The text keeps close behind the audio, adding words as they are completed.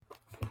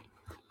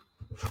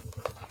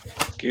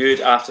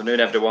Good afternoon,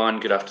 everyone.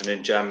 Good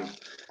afternoon, Jim.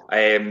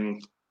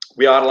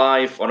 We are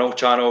live on all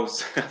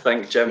channels. I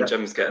think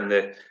Jim's getting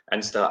the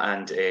Insta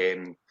and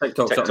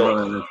TikTok's TikTok. up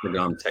on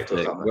Instagram.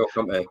 TikTok's up.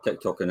 Welcome to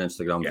TikTok and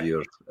Instagram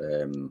viewers.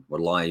 We're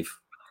live.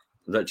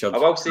 Richard, I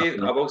will say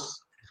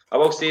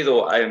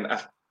though,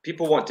 if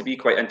people want to be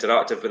quite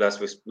interactive with us,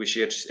 we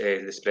shared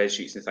the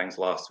spreadsheets and things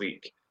last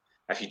week.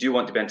 If you do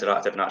want to be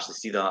interactive and actually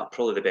see that,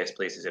 probably the best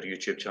place is our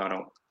YouTube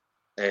channel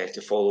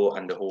to follow,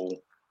 and the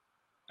whole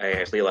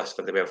playlist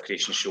for the Wealth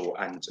Creation Show,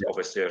 and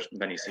obviously our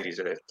mini-series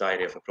of the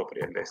Diary of a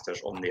Property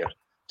Investors on there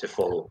to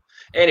follow.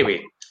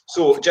 Anyway,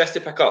 so just to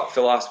pick up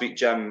for last week,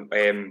 Jim,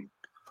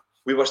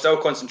 we were still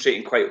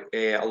concentrating quite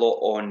a lot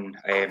on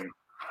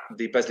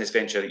the business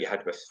venture that you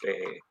had with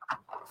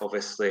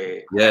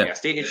obviously a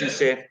estate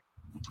agency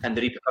and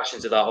the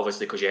repercussions of that,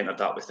 obviously, because you entered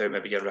that without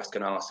maybe your risk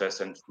analysis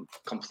and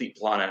complete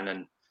planning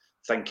and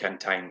thinking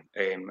time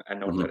and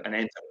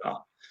entered that.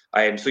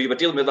 So you were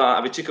dealing with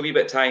that. We took a wee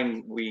bit of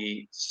time.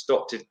 We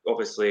stopped to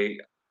obviously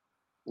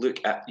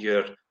look at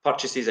your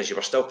purchases as you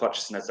were still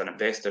purchasing as an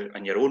investor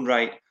in your own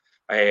right.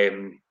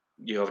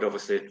 You have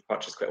obviously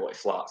purchased quite a lot of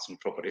flats and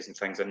properties and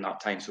things in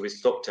that time. So we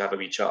stopped to have a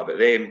wee chat about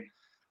them.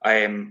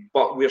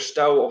 But we're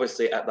still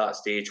obviously at that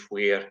stage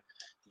where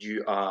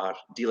you are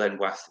dealing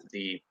with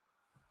the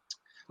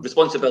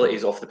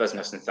responsibilities of the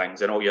business and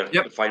things, and all your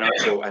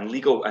financial and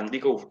legal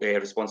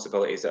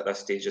responsibilities at this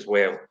stage as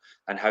well,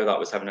 and how that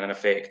was having an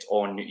effect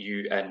on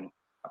you in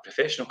a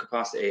professional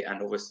capacity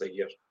and obviously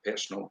your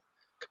personal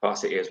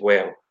capacity as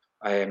well,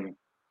 and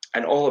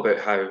all about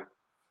how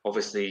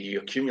obviously you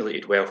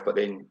accumulated wealth, but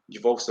then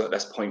you've also at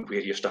this point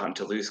where you're starting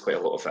to lose quite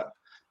a lot of it.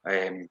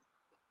 And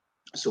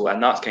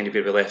that's kind of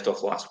where we left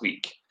off last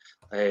week.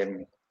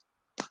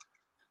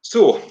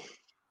 So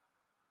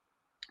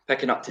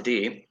picking up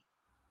today.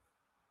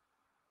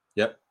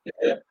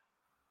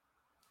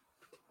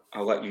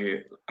 I'll let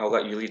you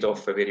lead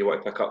off for where you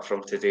want to pick up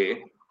from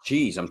today.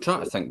 Jeez, I'm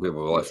trying to think where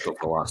we left off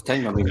the last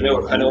time. I know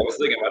what I was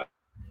thinking about.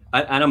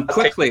 And I'm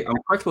quickly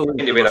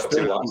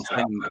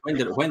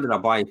when did I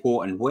buy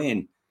what and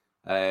when?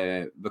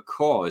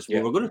 Because we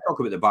were going to talk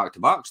about the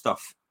back-to-back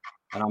stuff,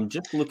 and I'm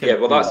just looking. Yeah,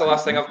 well, that's the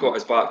last thing I've got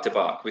is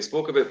back-to-back. We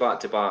spoke about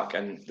back-to-back,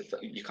 and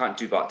you can't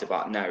do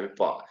back-to-back now,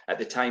 but at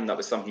the time that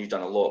was something you've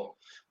done a lot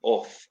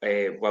of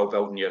while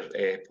building your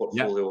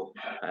portfolio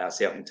at a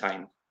certain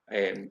time,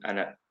 and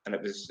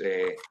it was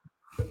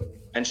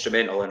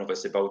instrumental in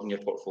obviously building your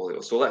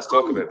portfolio. So let's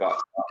talk about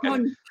back-to-back. I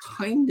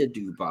kind of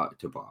do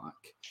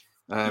back-to-back.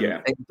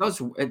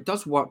 It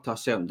does work to a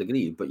certain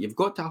degree, but you've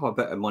got to have a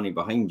bit of money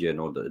behind you in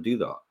order to do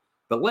that.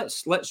 But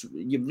let's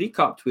you've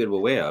recapped where we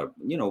were.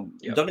 You know,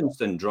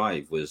 Dunningston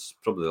Drive was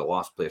probably the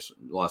last place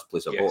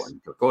I bought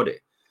in Kirkcaldy.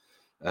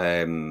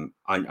 And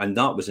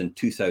that was in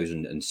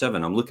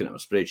 2007. I'm looking at my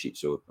spreadsheet,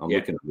 so I'm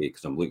looking at me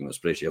because I'm looking at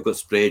my spreadsheet. I've got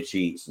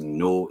spreadsheets and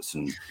notes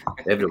and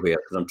everywhere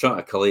because I'm trying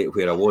to collate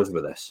where I was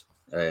with this,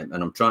 and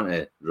I'm trying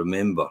to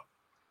remember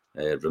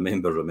the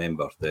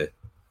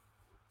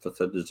 5th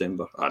of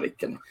December. I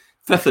reckon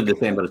 5th of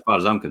December, as far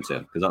as I'm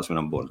concerned, because that's when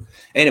I'm born.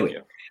 Anyway,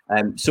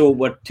 so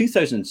we're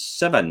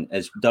 2007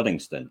 is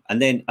Duddingston,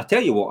 and then I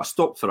tell you what, I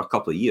stopped for a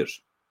couple of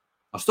years.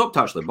 I stopped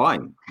actually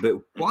buying, but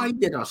why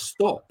did I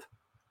stop?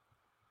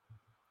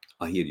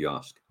 I hear you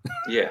ask.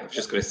 Yeah, I was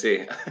just going to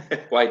say,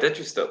 why did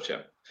you stop,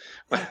 Jim?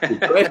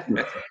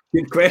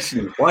 Good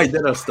question. Why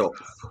did I stop?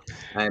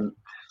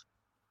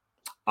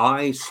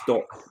 I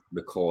stopped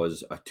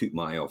because I took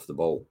my eye off the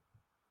ball.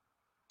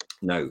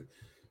 Now,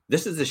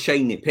 this is the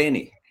shiny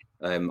penny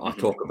I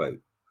talk about,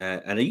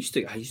 and I used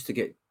to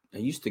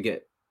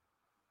get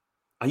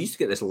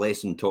this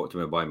lesson taught to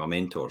me by my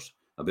mentors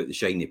about the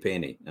shiny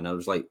penny, and I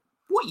was like,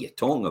 "What are you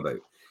talking about?"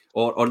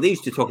 Or they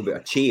used to talk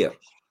about a chair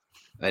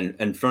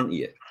in front of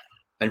you.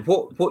 And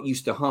what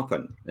used to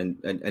happen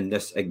in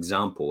this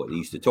example that they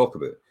used to talk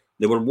about,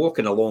 they were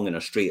walking along in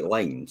a straight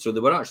line. So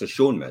they were actually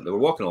showing me, they were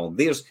walking along,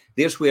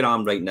 there's where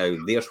I'm right now,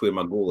 there's where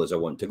my goal is I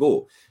want to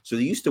go. So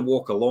they used to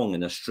walk along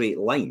in a straight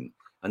line.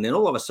 And then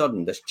all of a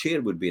sudden, this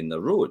chair would be in the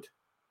road.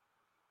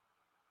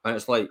 And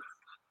it's like,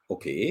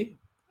 okay.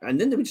 And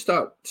then they would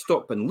stop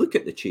and look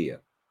at the chair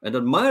and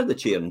admire the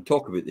chair and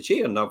talk about the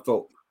chair. And I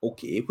thought,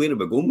 okay, where are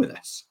we going with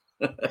this?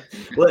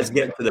 Let's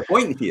get to the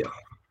point here.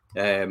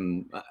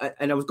 And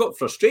I got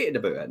frustrated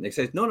about it, and they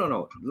said,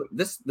 no,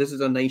 this is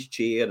a nice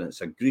chair, and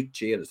it's a good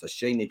chair, it's a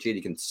shiny chair,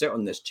 you can sit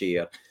on this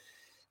chair,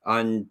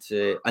 and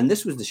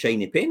this was the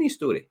shiny penny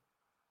story.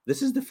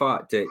 This is the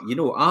fact that, you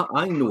know,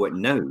 I know it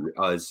now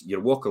as you're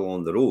walking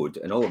along the road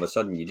and all of a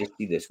sudden you just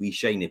see this wee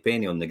shiny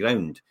penny on the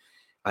ground,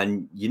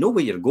 and you know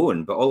where you're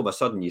going, but all of a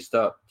sudden you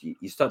start to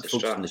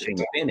focus on the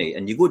shiny penny,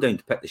 and you go down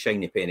to pick the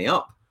shiny penny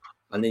up,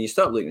 and then you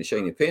start looking at the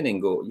shiny penny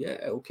and go, yeah,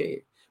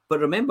 okay. But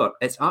remember,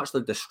 it's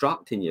actually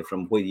distracting you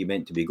from where you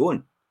meant to be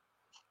going.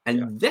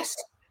 And this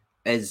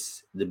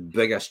is the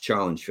biggest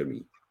challenge for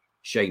me,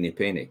 shiny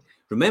penny.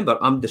 Remember,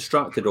 I'm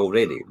distracted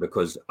already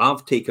because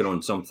I've taken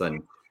on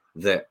something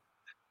that,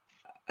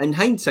 in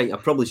hindsight, I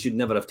probably should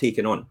never have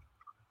taken on.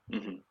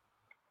 In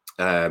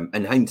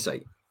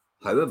hindsight.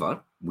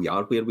 However, we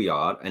are where we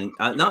are. And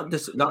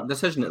that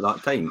decision at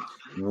that time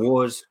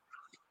was,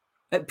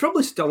 it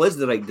probably still is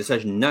the right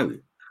decision now,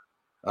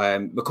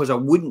 because I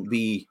wouldn't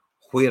be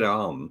where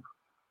I am,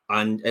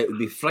 and it would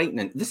be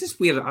frightening. This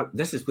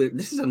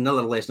is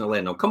another lesson I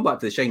learned. I'll come back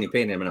to the shiny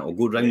penny in a minute. I'll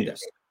go round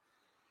this.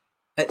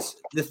 It's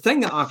the thing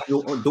that I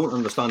don't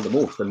understand the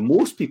most, and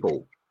most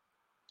people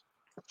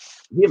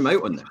hear me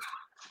out on this,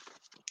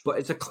 but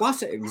it's a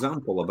classic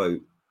example about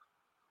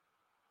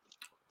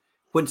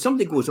when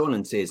somebody goes on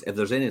and says,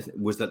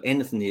 was there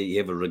anything that you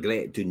ever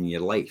regret doing in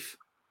your life,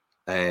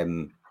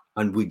 and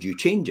would you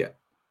change it?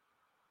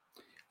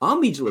 I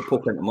immediately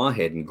pop into my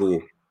head and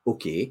go,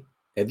 okay,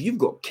 if you've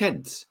got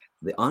kids,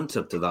 the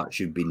answer to that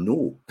should be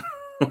no.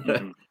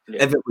 Mm-hmm.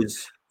 Yeah.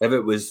 If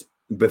it was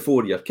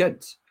before your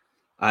kids.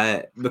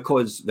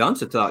 Because the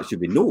answer to that should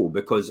be no,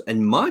 because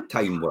in my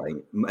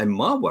timeline, in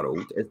my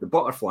world, it's the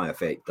butterfly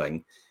effect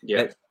thing.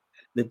 Yeah. It's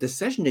the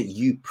decision that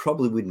you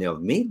probably wouldn't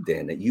have made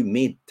then, that you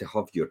made to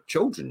have your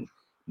children,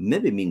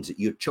 maybe means that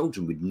your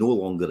children would no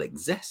longer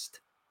exist.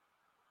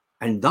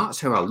 And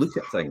that's how I look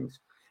at things.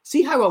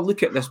 See how I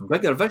look at this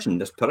bigger vision,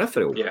 this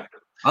peripheral? Yeah.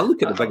 I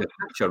look at the bigger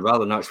picture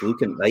rather than actually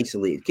looking at the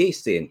isolated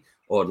case saying,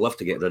 oh, I'd love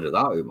to get rid of that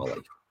out of my life.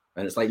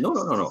 And it's like,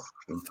 no.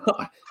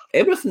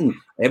 Everything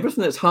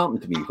that's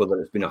happened to me, whether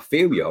it's been a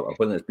failure or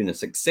whether it's been a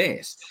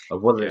success or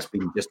whether it's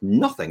been just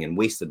nothing and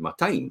wasted my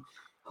time,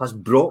 has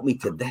brought me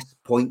to this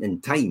point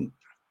in time.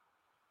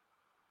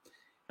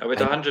 I would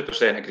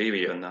 100% agree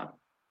with you on that.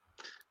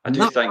 I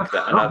do think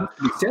that, and has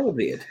to be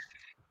celebrated.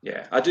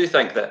 Yeah, I do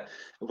think that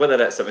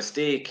whether it's a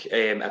mistake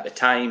at the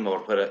time or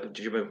whether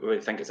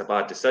you think it's a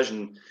bad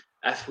decision,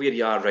 if where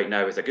you are right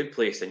now is a good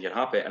place and you're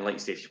happy, and like you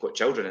say, if you've got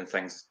children and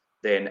things,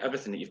 then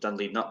everything that you've done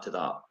leading up to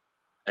that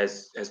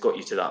has got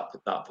you to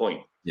that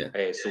point. Yeah.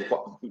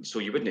 So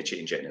you wouldn't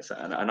change anything,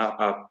 and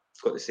I've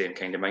got the same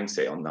kind of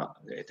mindset on that,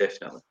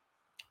 definitely.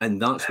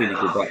 And that's where you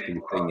go back to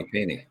the shiny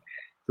penny.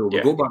 So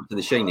we go back to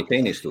the shiny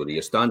penny story.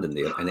 You're standing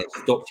there, and it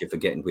stops you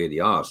forgetting where they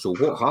are. So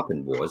what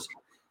happened was,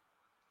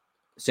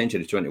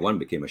 Century 21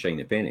 became a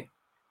shiny penny.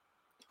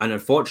 And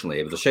unfortunately,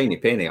 it was a shiny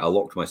penny I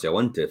locked myself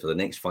into for the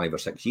next 5 or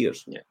 6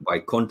 years by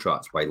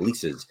contracts, by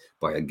leases,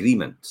 by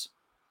agreements,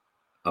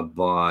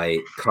 by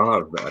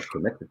cars that I'd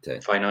committed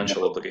to.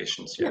 Financial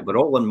obligations. Yeah, but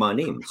all in my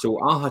name. So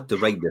I had to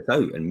ride this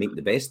out and make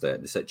the best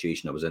of the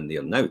situation I was in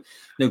there now.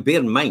 Now, bear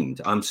in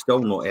mind, I'm still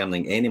not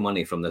earning any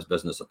money from this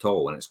business at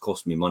all, and it's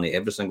cost me money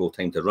every single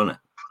time to run it.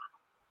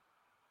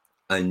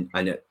 And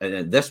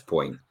at this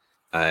point,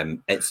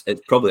 it's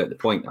probably at the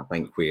point, I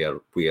think, where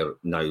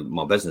now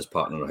my business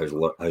partner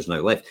has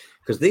now left,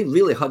 because they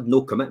really had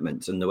no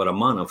commitments and they were a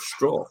man of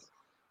straw.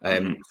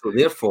 So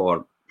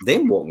therefore,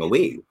 them walking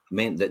away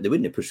meant that they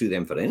wouldn't pursue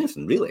them for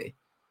anything, really.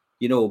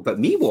 But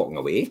me walking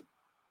away,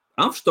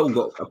 I've still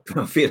got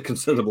a fair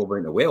considerable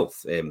amount of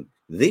wealth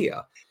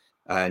there.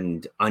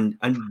 And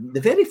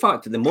the very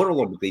fact of the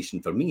moral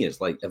obligation for me is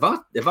like, if I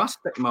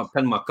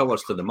pin my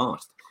colours to the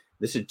mast,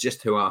 this is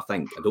just how I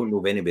think. I don't know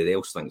if anybody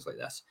else thinks like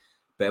this.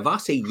 But if I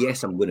say,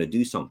 yes, I'm going to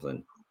do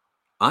something,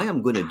 I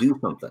am going to do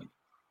something.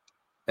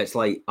 It's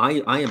like, I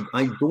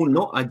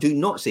do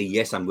not say,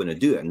 yes, I'm going to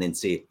do it, and then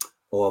say,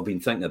 oh, I've been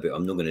thinking about it,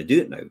 I'm not going to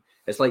do it now.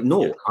 It's like,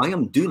 no, I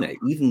am doing it,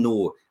 even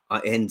though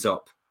it ends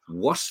up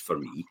worse for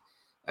me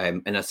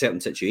in a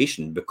certain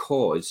situation,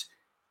 because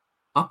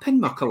I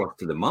pinned my colour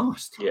to the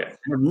mast. Yeah.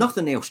 And if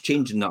nothing else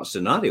changed in that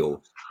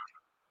scenario,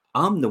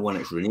 I'm the one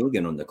that's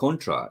reneging on the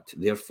contract.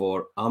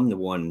 Therefore, I'm the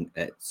one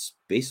that's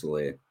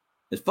basically,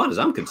 as far as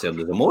I'm concerned,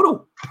 is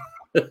immoral.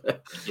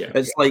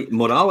 It's like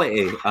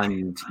morality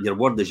and your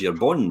word is your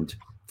bond.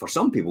 For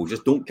some people,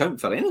 just don't count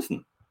for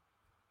anything.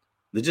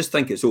 They just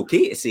think it's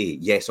okay to say,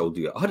 yes, I'll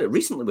do it. I had it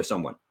recently with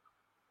someone.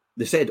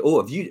 They said, oh,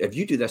 if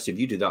you do this, if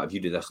you do that, if you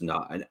do this and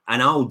that,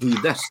 and I'll do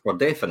this for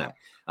definite.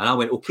 And I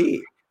went,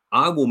 okay,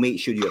 I will make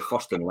sure you're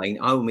first in line.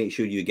 I will make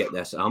sure you get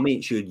this. I'll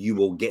make sure you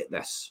will get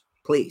this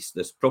place,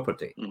 this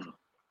property.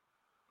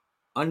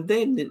 And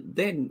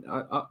then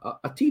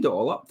I teed it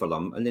all up for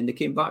them, and then they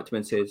came back to me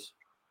and says,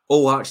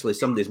 oh, actually,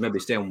 somebody's maybe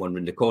selling one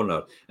in the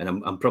corner, and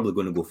I'm probably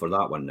going to go for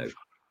that one now.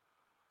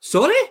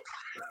 Sorry?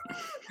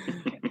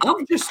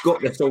 I've just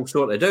got this all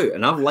sorted out,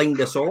 and I've lined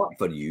this all up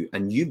for you,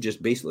 and you've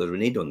just basically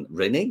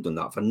reneged on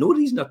that for no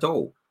reason at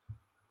all.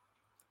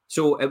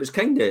 So it's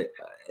kind of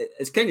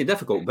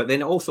difficult, but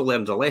then it also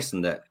learns a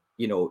lesson that,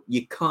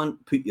 you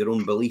can't put your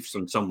own beliefs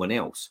on someone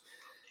else,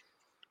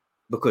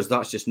 because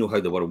that's just not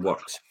how the world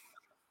works.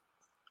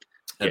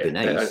 It'd be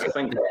nice. I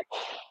think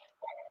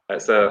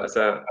it's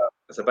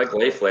a big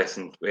life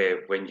lesson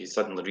when you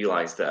suddenly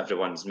realise that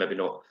everyone's maybe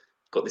not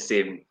got the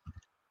same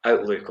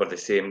outlook or the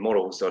same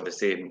morals or the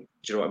same,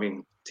 do you know what I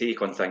mean,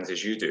 take on things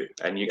as you do.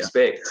 And you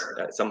expect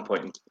at some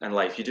point in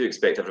life, you do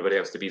expect everybody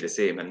else to be the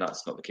same, and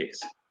that's not the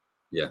case.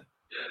 Yeah.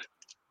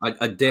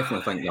 I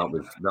definitely think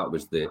that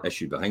was the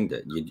issue behind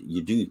it.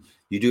 You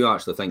do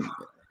actually think,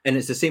 and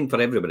it's the same for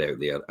everybody out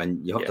there,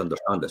 and you have to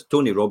understand this.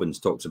 Tony Robbins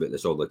talks about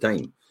this all the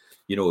time.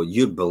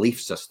 Your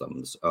belief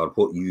systems are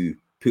what you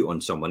put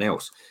on someone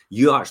else.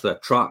 You actually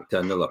attract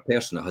another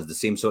person that has the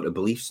same sort of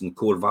beliefs and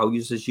core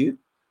values as you.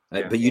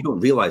 But you don't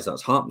realize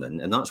that's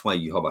happening, and that's why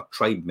you have a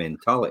tribe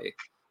mentality.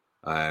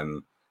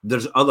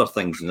 There's other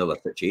things in other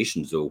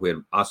situations, though,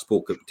 where I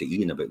spoke to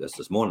Ian about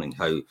this morning,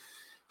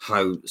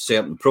 how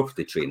certain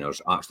property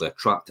trainers actually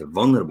attract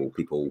vulnerable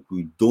people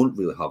who don't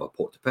really have a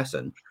pot to piss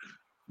in,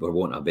 for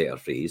want of a better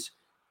phrase,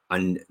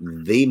 and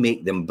they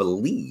make them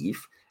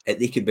believe that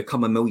they could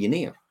become a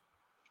millionaire.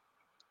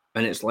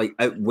 And it's like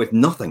with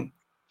nothing,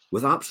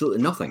 with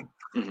absolutely nothing.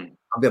 Mm-hmm.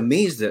 I'd be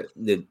amazed at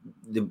the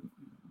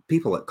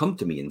people that come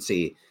to me and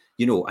say,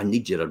 I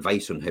need your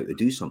advice on how to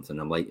do something.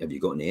 I'm like, have you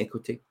got any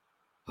equity?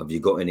 Have you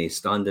got any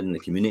standing in the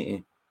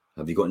community?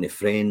 Have you got any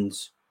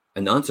friends?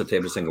 And the answer to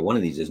every single one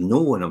of these is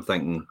no. And I'm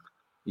thinking,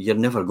 you're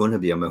never going to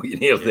be a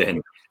millionaire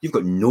then. You've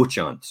got no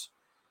chance,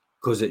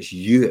 because it's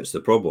you, it's the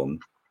problem.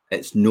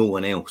 It's no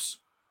one else.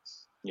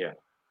 Yeah.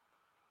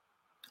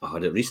 I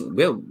had it recently.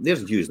 Well,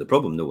 there's you as the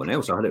problem, no one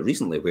else. I had it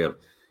recently where,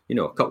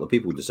 a couple of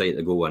people decided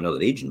to go with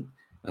another agent.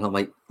 And I'm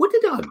like, what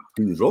did I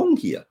do wrong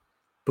here?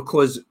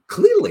 Because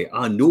clearly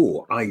I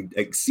know I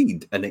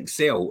exceed and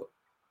excel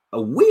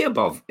way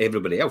above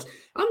everybody else.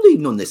 I'm not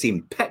even on the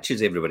same pitch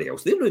as everybody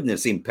else. They're not even on the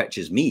same pitch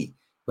as me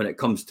when it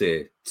comes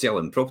to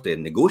selling property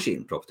and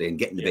negotiating property and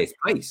getting the best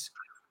price.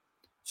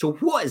 So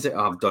what is it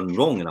I've done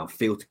wrong and I've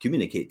failed to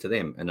communicate to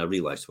them? And I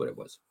realised what it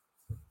was.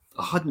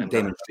 I hadn't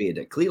demonstrated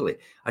it clearly.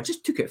 I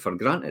just took it for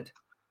granted.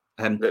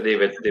 That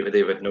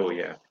they would know,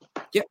 yeah.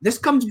 Yeah, this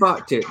comes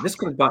back,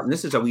 and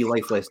this is a wee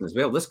life lesson as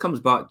well. This comes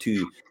back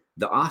to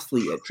the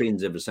athlete that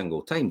trains every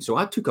single time. So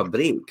I took a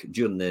break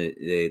during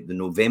the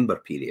November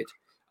period.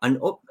 And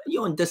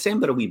in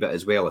December a wee bit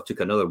as well. I took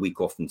another week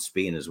off in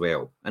Spain as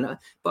well. But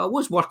I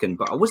was working,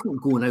 but I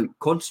wasn't going out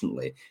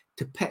constantly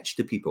to pitch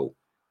to people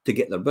to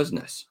get their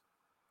business.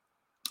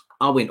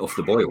 I went off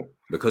the boil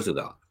because of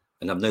that.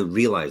 And I've now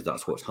realised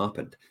that's what's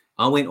happened.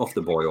 I went off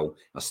the boil.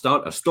 I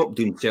stopped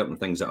doing certain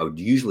things that I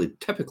would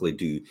typically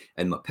do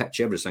in my pitch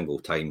every single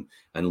time.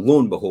 And lo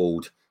and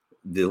behold,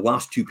 the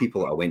last two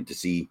people that I went to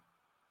see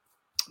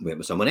went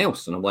with someone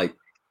else. And I'm like,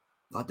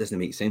 that doesn't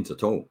make sense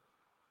at all.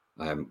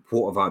 And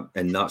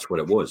that's what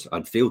it was.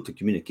 I'd failed to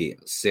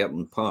communicate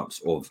certain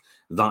parts of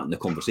that in the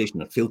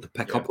conversation. I'd failed to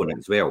pick up on it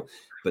as well.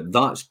 But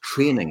that's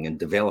training and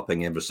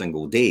developing every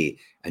single day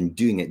and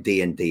doing it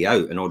day in, day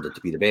out in order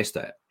to be the best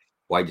at it.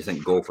 Why do you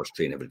think golfers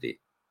train every day?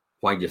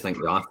 Why do you think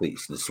the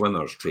athletes, the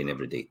swimmers train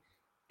every day?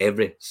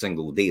 Every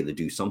single day they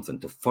do something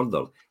to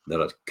further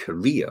their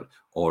career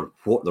or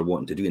what they're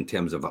wanting to do in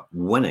terms of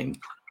winning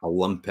an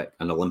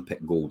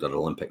Olympic gold or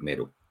Olympic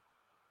medal.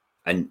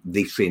 And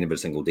they train every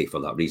single day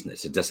for that reason.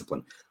 It's a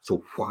discipline.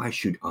 So why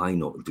should I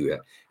not do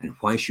it? And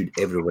why should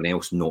everyone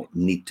else not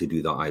need to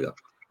do that either?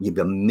 You'd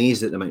be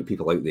amazed at the amount of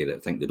people out there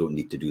that think they don't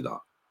need to do that.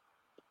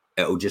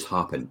 It'll just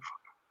happen.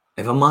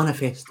 If I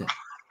manifest it.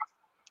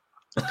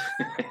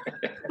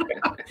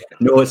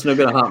 No, it's not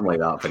going to happen like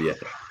that for you.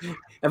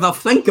 If I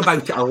think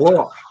about it a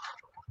lot,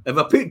 if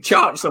I put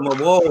charts on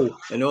my wall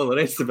and all the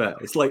rest of it,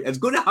 it's like, it's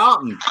going to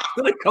happen. It's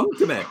going to come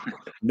to me.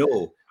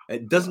 No,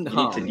 it doesn't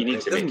happen. You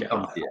need to make it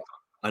happen.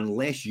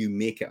 Unless you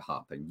make it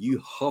happen.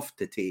 You have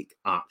to take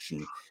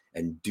action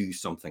and do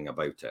something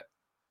about it.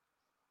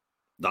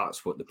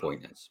 That's what the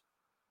point is.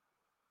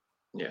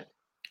 Yeah.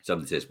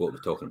 Somebody says what we're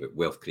talking about,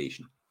 wealth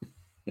creation.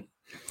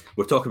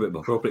 We're talking about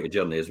my property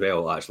journey as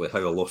well, actually, how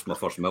I lost my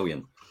first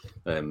million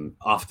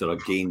after I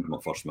gained my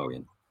first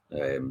million.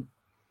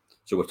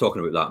 So we're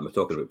talking about that, and we're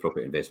talking about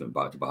property investment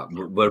back to back.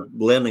 We're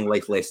learning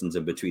life lessons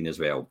in between as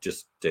well,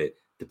 just to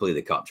play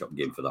the catch-up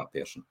game for that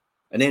person.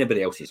 And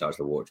anybody else who's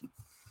actually watching.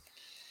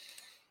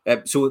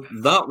 So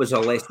that was a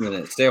lesson in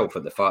itself,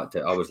 at the fact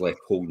that I was left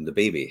holding the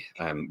baby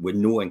with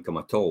no income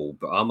at all.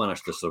 But I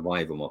managed to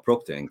survive on my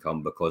property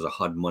income because I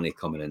had money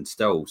coming in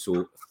still.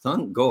 So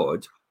thank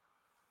God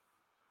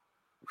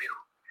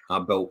I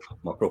built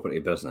my property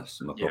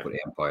business, my property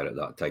empire at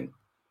that time,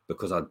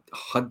 because I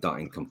had that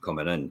income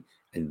coming in,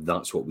 and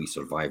that's what we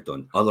survived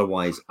on.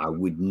 Otherwise, I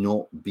would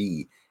not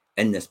be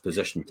in this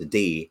position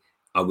today.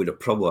 I would have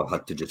probably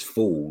had to just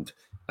fold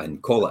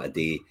and call it a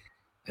day.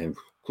 And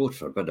God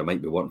forbid, I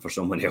might be working for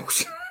someone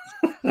else.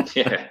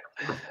 Yeah.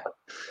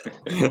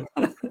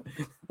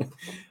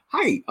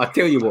 Hi, I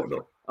tell you what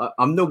though,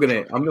 I'm not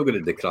gonna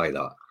decry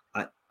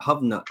that.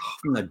 Having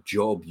a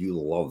job you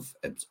love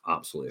is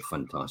absolutely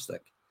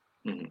fantastic.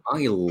 Mm-hmm.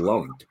 I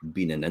loved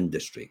being in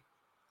industry.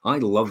 I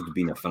loved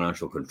being a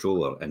financial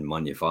controller in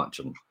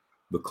manufacturing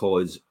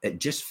because it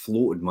just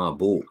floated my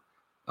boat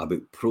about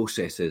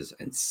processes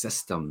and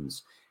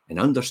systems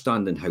and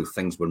understanding how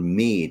things were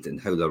made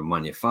and how they're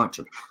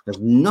manufactured. There's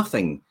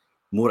nothing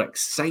more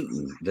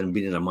exciting than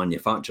being in a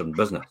manufacturing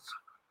business.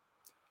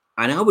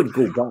 And I would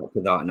go back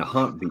to that in a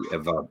heartbeat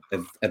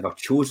if I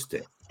chose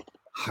to.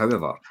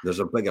 However, there's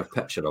a bigger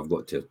picture I've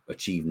got to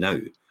achieve now.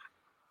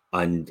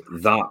 And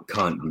that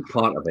can't be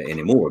part of it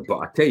anymore. But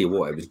I tell you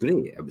what, it was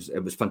great.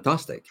 It was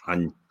fantastic.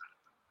 And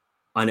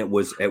it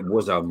was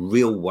a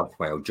real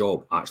worthwhile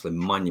job, actually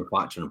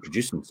manufacturing and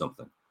producing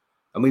something.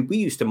 I mean, we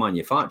used to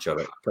manufacture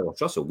at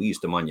Phillips Russell. We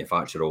used to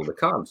manufacture all the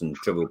cards in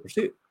Trivial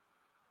Pursuit.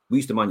 We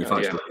used to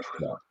manufacture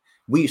that.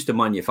 we used to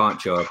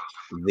manufacture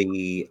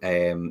the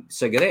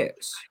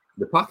cigarettes,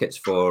 the packets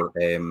for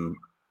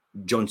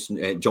John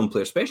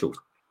Player Specials.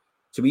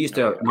 So we used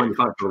to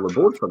manufacture the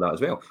board for that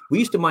as well. We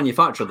used to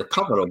manufacture the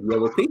cover of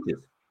Yellow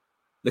Pages.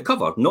 The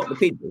cover, not the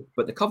pages,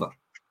 but the cover.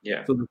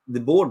 Yeah. So the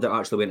board that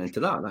actually went into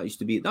that used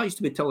to be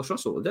Tillis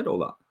Russell that did all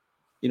that.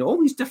 You know,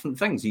 all these different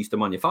things he used to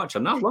manufacture,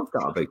 and I loved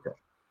that about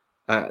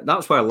it.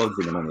 That's why I loved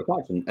doing the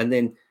manufacturing. And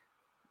then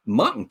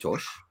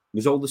Macintosh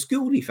was all the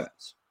school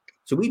refits.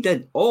 So we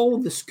did all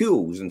the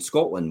schools in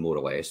Scotland, more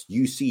or less.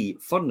 You see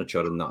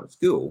furniture in that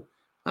school.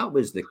 That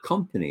was the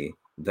company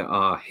that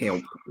I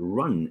helped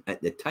run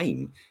at the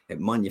time. It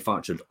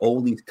manufactured all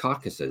these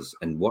carcasses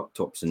and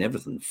worktops and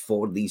everything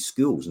for these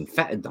schools and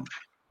fitted them.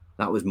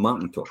 That was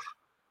Macintosh.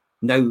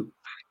 Now,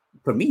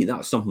 for me,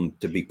 that's something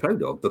to be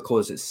proud of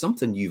because it's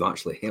something you've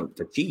actually helped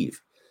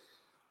achieve.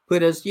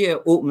 Whereas, yeah,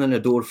 opening a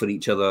door for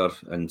each other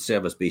and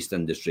service-based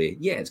industry,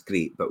 yeah, it's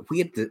great. But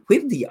where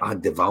do you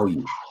add the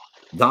value?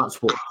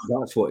 That's what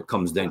it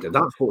comes down to.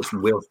 That's what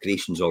wealth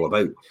creation is all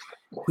about.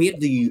 Where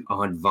do you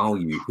add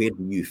value? Where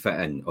do you fit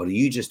in? Or are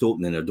you just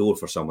opening a door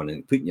for someone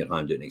and putting your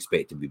hand out and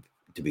expect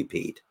to be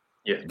paid?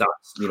 Yeah.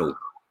 That's, you know,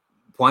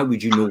 why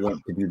would you not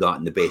want to do that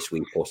in the best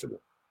way possible?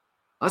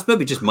 That's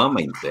maybe just my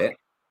mindset.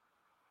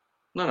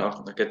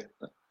 No,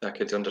 I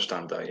could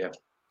understand that, yeah.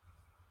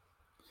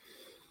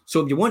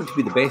 So if you want to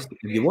be the best,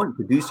 if you want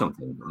to do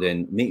something,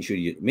 then make sure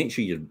you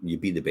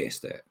be the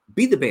best at it.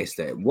 Be the best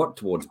at it, work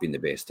towards being the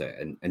best at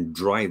it, and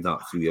drive that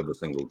through every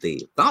single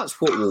day.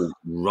 That's what will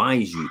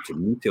rise you to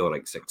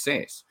meteoric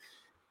success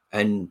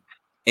in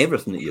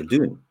everything that you're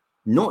doing.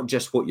 Not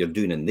just what you're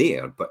doing in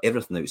there, but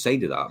everything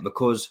outside of that,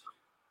 because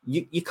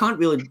you don't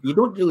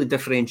really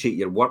differentiate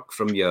your work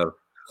from your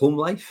home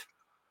life.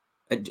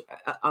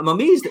 I'm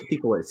amazed at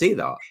people that say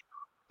that.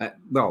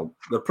 Well,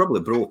 they're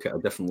probably broke at a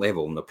different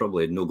level, and they're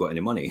probably not got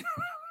any money.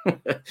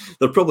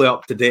 They're probably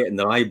up to date in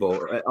their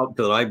up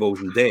to their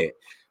eyeballs in debt,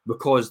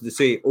 because they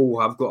say, "Oh,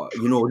 I've got,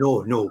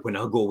 no. When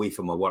I go away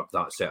from my work,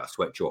 that's it. I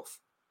switch off."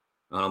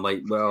 And I'm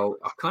like, "Well,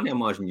 I can't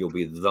imagine you'll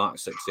be that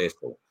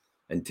successful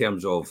in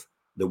terms of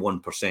the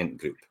 1%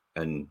 group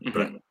in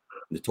Britain,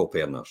 the top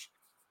earners.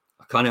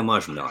 I can't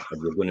imagine that if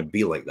you're going to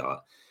be like that."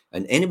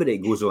 And anybody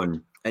that goes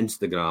on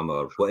Instagram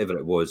or whatever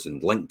it was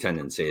and LinkedIn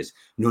and says,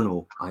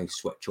 no, I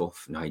switch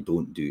off and I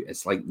don't do,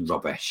 it's like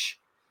rubbish.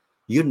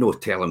 You're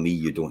not telling me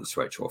you don't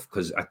switch off,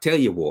 because I tell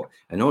you what,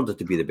 in order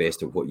to be the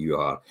best at what you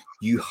are,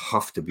 you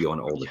have to be on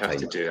it all the time. You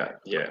have to do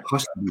that, yeah. It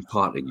has to be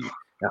part of you.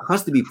 It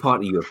has to be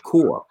part of your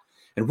core.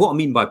 And what I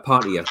mean by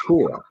part of your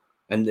core,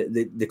 and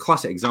the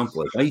classic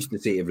example is, I used to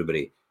say to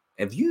everybody,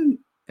 if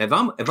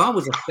I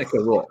was a stick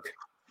of rock,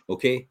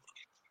 okay,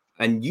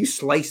 and you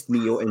sliced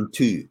me in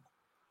two,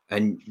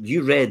 and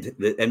you read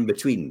that in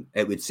between,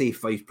 it would say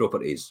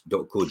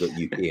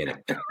fiveproperties.co.uk in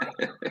it.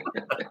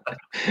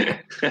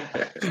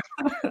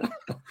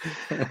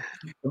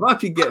 If I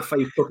could get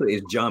 5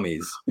 properties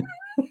jammies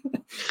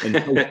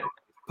and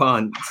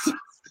pants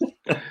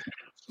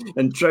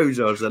and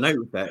trousers and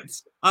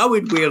outfits, I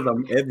would wear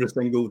them every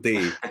single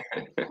day.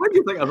 Why do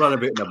you think I run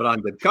about in a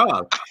branded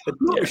car? It's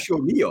not to show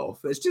me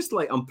off. It's just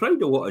like, I'm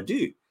proud of what I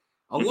do.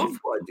 I love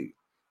what I do.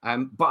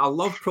 But I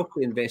love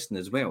property investing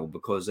as well,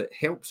 because it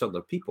helps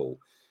other people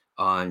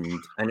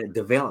and it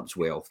develops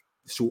wealth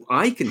so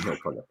I can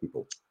help other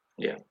people.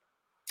 Yeah.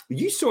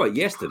 You saw it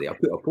yesterday. I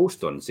put a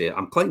post on and said,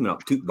 I'm climbing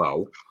up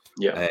Tootball.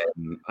 Yeah.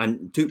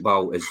 And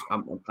Tootball is,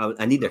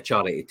 I need a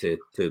charity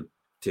to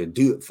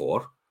do it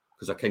for,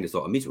 because I kind of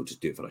thought I may as well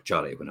just do it for a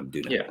charity when I'm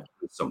doing it.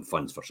 With some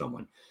funds for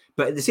someone.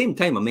 But at the same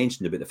time, I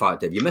mentioned about the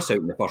fact that if you miss out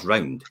in the first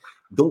round,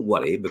 don't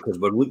worry, because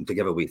we're looking to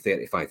give away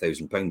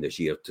 £35,000 this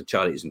year to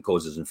charities and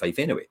causes in Fife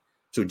anyway.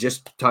 So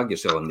just tag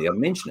yourself in there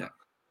and mention it.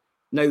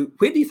 Now,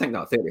 where do you think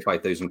that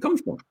 35,000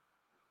 comes from?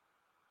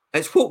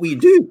 It's what we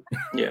do.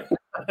 Yeah.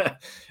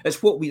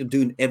 It's what we're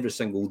doing every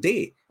single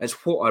day.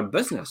 It's what our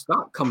business,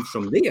 that comes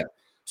from there.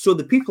 So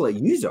the people that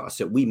use us,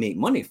 that we make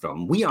money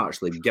from, we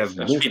actually give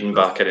feeding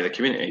back into the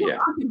community. Yeah.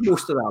 I give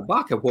most of that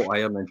back of what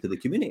I earn into the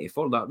community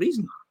for that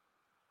reason.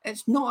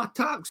 It's not a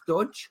tax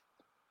dodge.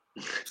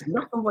 It's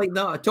nothing like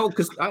that at all.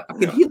 Because I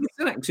can hear the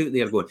cynics out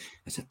there going,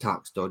 it's a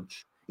tax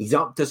dodge. He's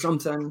up to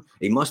something.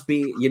 He must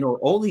be,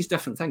 all these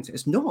different things.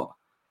 It's not.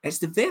 It's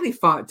the very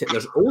fact that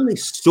there's only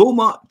so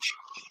much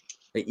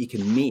that you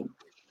can make.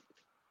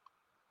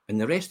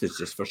 And the rest is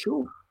just for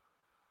show.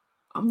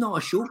 I'm not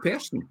a show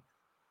person.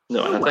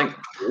 No, and I think,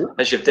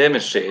 as you've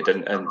demonstrated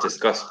and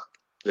discussed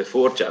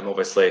before, Jim,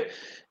 obviously,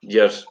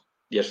 you're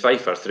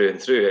Fifer through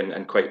and through,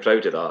 and quite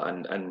proud of that.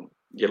 And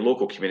your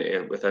local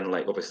community within,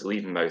 like,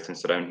 obviously Leavenmouth and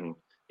surrounding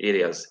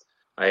areas,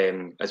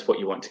 is what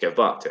you want to give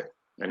back to,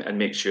 and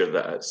make sure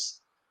that it's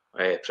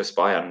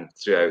perspiring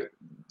throughout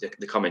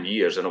the coming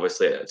years, and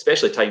obviously,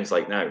 especially times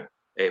like now,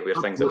 where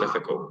things are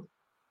difficult.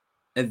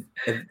 If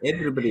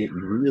everybody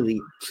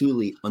really,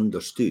 truly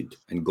understood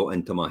and got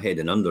into my head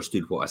and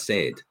understood what I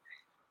said,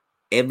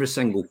 every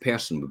single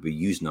person would be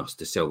using us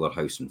to sell their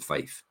house in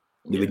Fife.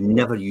 They would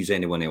never use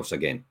anyone else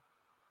again.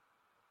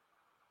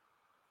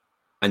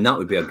 And that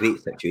would be a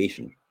great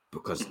situation.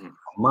 because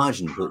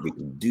imagine what we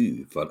can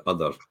do for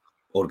other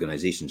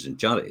organisations and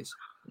charities.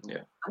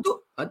 Yeah.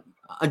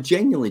 I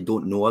genuinely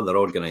don't know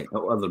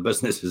other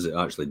businesses that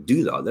actually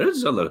do that. There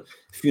is other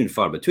few and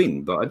far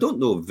between, but I don't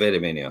know very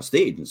many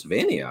estate agents, if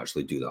any,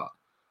 actually do that,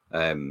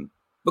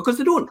 because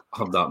they don't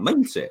have that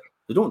mindset.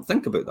 They don't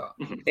think about that.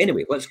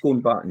 Anyway, let's go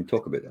back and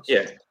talk about this.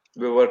 Yeah,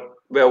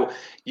 well.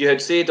 You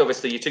had said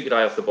obviously you took your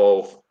eye off the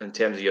ball in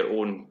terms of your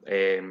own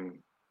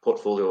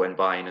portfolio and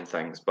buying and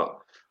things, but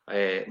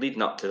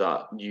leading up to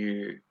that,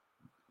 you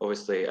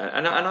obviously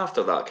and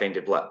after that kind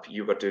of blip,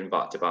 you were doing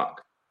back to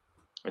back,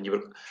 and you were.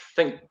 I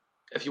think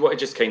if you want to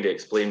just kind of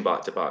explain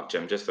back to back,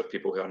 Jim, just for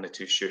people who aren't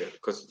too sure,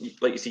 because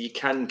like you say, you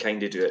can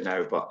kind of do it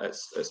now, but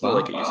it's not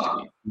like it used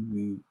to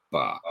be.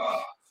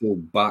 So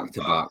back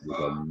to back was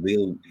a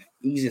real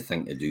easy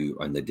thing to do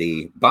on the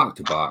day. Back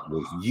to back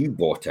was you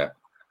bought it,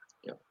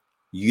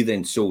 you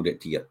then sold it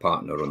to your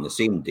partner on the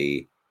same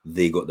day.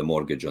 They got the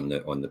mortgage on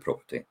the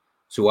property.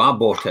 So I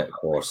bought it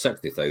for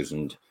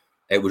 60,000.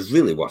 It was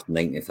really worth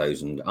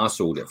 90,000. I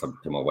sold it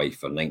to my wife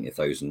for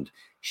 90,000.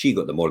 She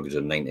got the mortgage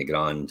on 90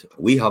 grand.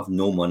 We have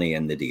no money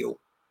in the deal.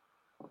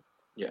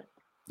 Yeah,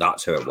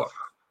 that's how it works.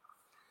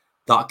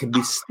 That can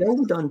be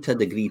still done to a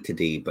degree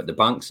today, but the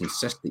banks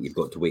insist that you've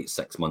got to wait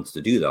 6 months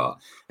to do that.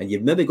 And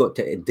you've maybe got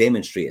to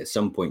demonstrate at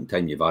some point in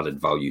time you've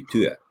added value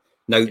to it.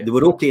 Now, they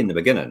were okay in the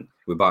beginning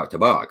with back to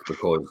back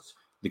because,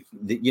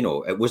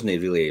 it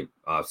wasn't really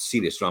a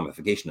serious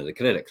ramification of the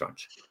credit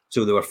crunch.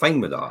 So they were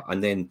fine with that.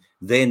 And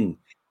then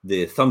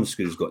the thumb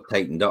screws got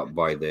tightened up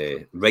by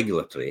the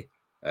regulatory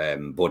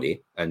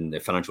body and the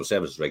financial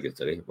services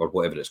regulatory, or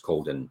whatever it's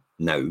called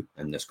now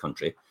in this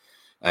country.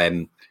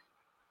 And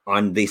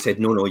they said,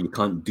 no, you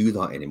can't do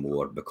that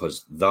anymore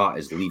because that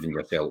is leaving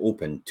yourself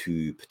open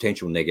to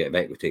potential negative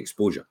equity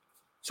exposure.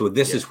 So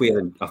this is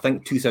where, I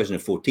think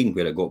 2014,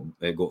 where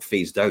it got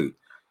phased out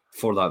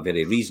for that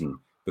very reason,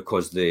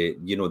 because the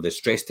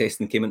stress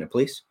testing came into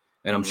place.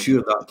 And I'm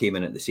sure that came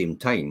in at the same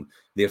time.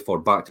 Therefore,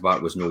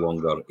 back-to-back was you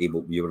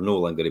were no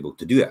longer able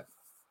to do it.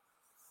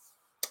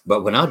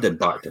 But when I did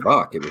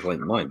back-to-back, it was like,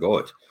 my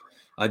God,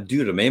 I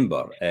do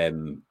remember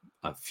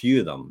a few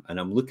of them, and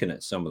I'm looking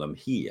at some of them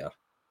here.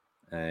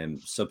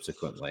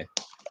 Subsequently,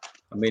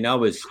 I mean,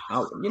 we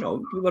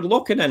were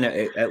locking in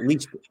at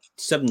least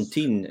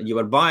 17. You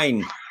were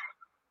buying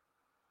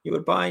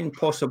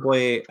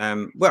possibly,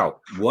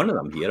 one of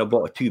them here. I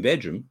bought a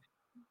 2-bedroom.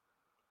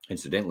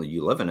 Incidentally,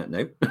 you live in it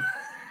now.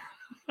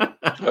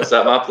 What's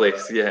that? My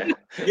place? Yeah.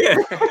 Yeah.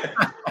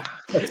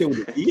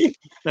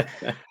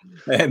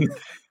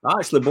 I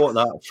actually bought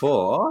that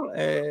for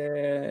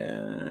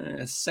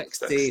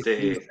 60.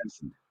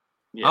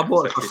 Yeah, I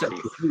bought it for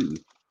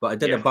 63. But I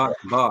did a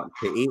back-to-back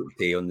to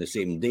 80 on the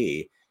same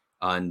day,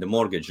 and the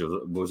mortgage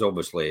was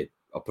obviously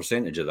a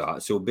percentage of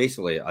that. So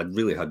basically, I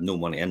really had no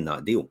money in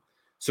that deal.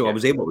 So I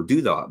was able to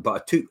do that, but I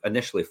took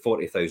initially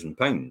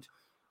 £40,000,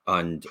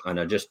 and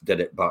I just did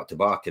it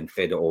back-to-back and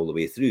fed it all the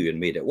way through and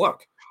made it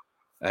work.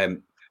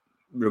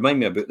 Remind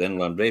me about the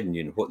Inland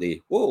Revenue and what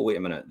wait a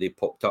minute, they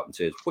popped up and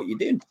said, what are you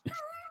doing?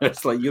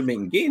 It's like you're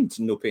making gains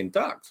and no paying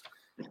tax.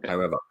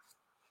 However,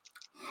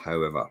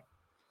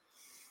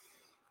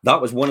 that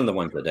was one of the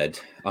ones I did.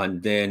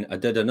 And then I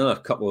did another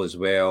couple as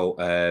well.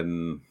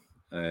 Another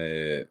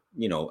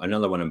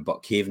one in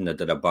Buckhaven, I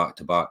did a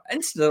back-to-back.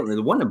 Incidentally,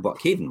 the one in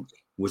Buckhaven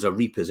was a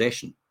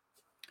repossession.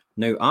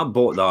 Now, I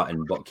bought that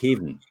in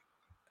Buckhaven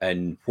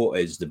in what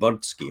is the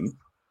Bird Scheme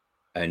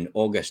in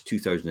August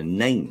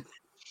 2009.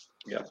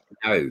 Yeah.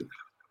 Now,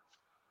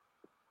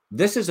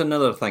 this is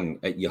another thing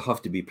that you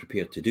have to be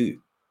prepared to do.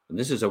 And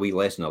this is a wee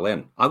lesson I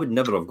learned. I would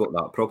never have got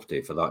that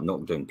property for that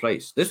knockdown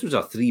price. This was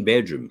a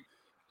 3-bedroom.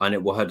 And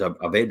it had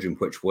a bedroom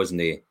which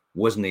wasn't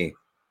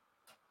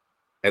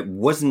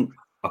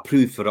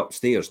approved for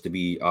upstairs to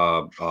be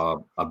a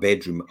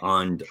bedroom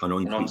and an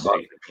ensuite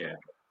bathroom. Yeah.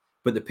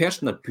 But the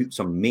person had put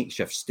some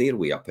makeshift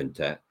stairway up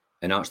into it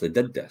and actually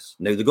did this.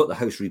 Now they got the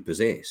house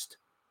repossessed,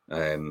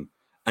 and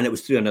it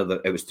was through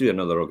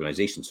another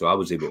organisation. So I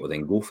was able to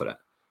then go for it.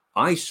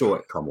 I saw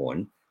it come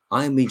on.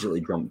 I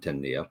immediately jumped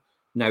in there.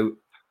 Now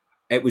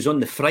it was on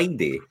the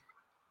Friday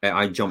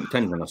I jumped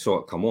in when I saw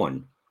it come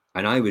on.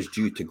 And I was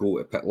due to go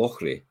to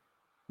Pitlochry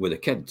with the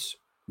kids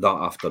that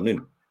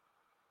afternoon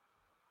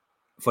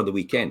for the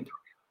weekend.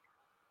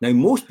 Now,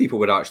 most people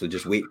would actually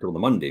just wait till the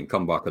Monday and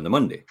come back on the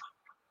Monday.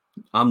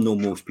 I'm no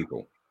most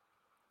people.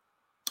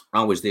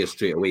 I was there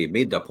straight away,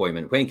 made the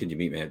appointment. When can you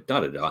meet me?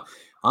 Da-da-da.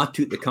 I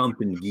took the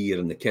camping gear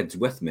and the kids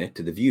with me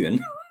to the viewing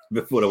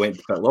before I went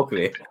to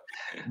Pitlochry.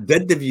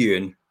 Did the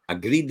viewing,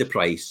 agreed the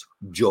price,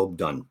 job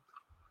done.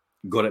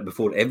 Got it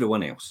before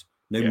everyone else.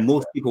 Now,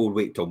 most people would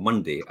wait till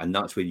Monday, and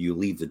that's where you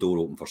leave the door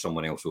open for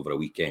someone else over a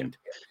weekend.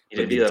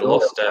 You'd either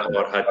lost it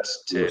or had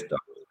to.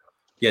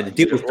 Yeah, the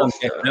deal was done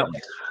definitely.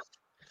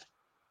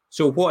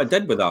 So what I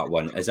did with that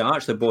one is I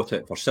actually bought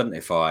it for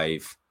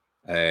 75,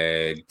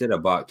 did a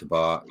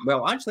back-to-back.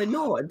 Well, actually,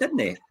 no, I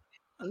didn't.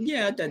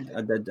 Yeah, I did,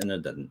 and I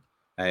didn't.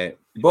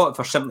 Bought it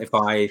for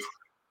 75,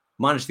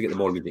 managed to get the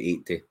mortgage at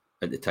 80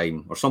 at the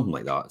time, or something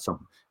like that.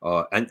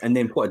 And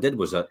then what I did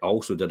was I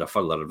also did a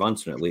further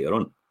advance on it later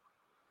on.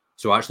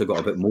 So I actually got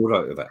a bit more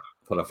out of it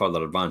for a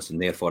further advance,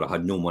 and therefore I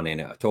had no money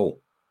in it at all.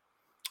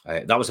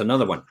 That was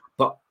another one.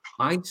 But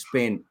I'd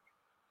spent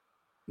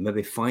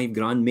maybe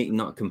 £5,000 making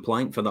that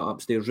compliant for that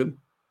upstairs room.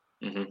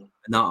 Mm-hmm. And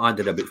that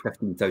added about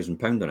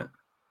 £15,000 on it.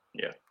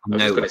 Yeah, I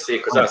was just going to say,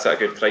 because that's at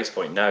a good price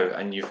point now,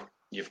 and you've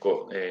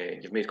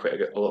made quite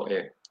a lot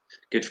of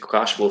good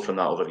cash flow from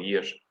that over the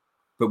years.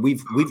 But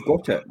we've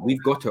got it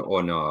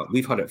on.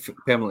 We've had it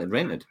permanently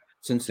rented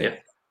since then,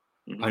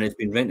 Mm-hmm. and it's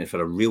been rented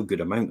for a real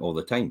good amount all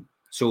the time.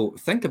 So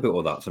think about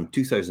all that from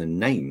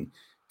 2009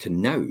 to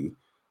now.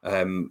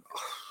 I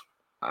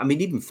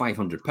mean, even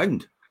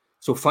 £500.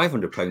 So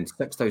 £500,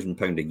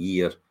 £6,000 a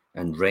year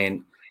and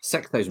rent.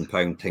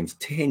 £6,000 times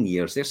 10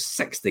 years, there's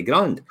 60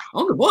 grand.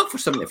 On the what for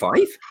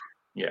 75?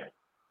 Yeah.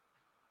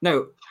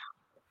 Now,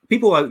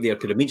 people out there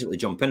could immediately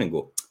jump in and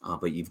go,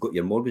 but you've got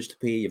your mortgage to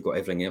pay, you've got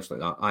everything else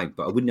like that. Aye,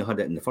 but I wouldn't have had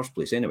it in the first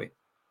place anyway.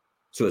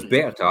 So it's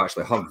better to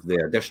actually have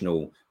the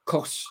additional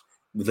costs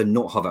than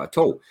not have it at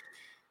all.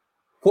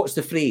 What's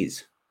the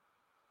phrase?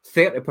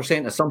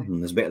 30% of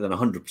something is better than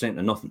 100%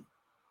 of nothing.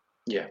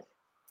 Yeah.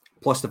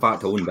 Plus the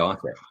fact I owned the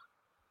asset.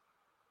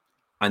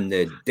 And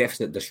the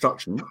deficit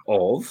destruction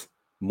of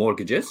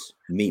mortgages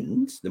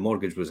means the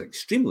mortgage was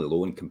extremely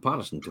low in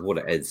comparison to what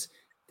it is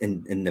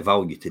in the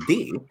value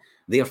today.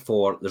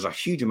 Therefore, there's a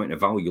huge amount of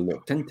value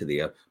locked into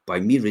there by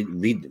me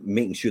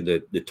making sure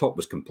that the top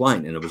was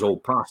compliant and it was all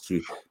passed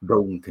through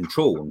building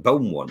control and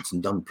building once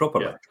and done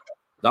properly. Yeah.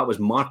 That was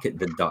market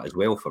did that as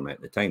well for me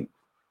at the time.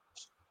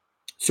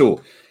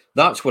 So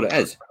that's what it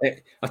is.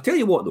 I tell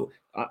you what, though,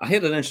 I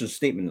heard an interesting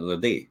statement the other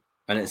day,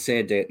 and it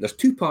said there's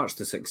two parts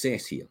to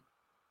success here.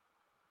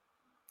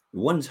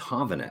 One's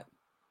having it,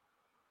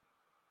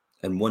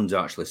 and one's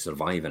actually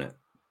surviving it.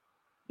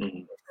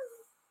 Mm-hmm.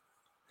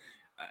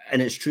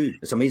 And it's true.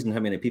 It's amazing how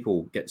many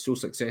people get so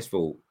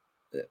successful.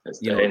 It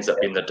ends up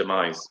being their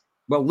demise.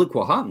 Well, look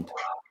what happened.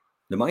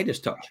 The Midas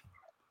touch.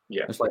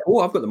 Yeah. It's like,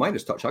 oh, I've got the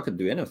Midas touch. I could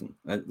do anything.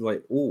 And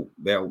like, oh,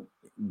 well,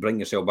 bring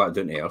yourself back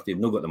down to earth. You've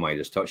not got the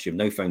Midas touch. You've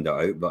now found that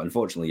out. But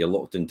unfortunately, you're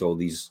locked into all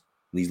these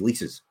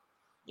leases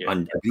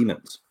and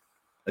agreements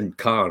and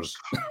cars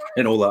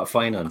and all that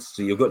finance.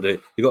 So you've got to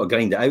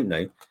grind it out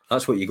now.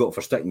 That's what you got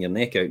for sticking your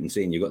neck out and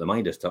saying you got the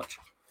Midas touch.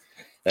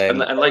 And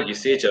like you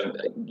say, Jim,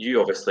 you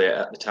obviously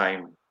at the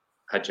time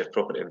had your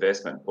property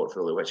investment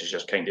portfolio, which is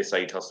your kind of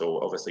side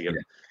hustle. Obviously,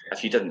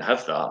 if you didn't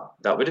have that,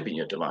 that would have been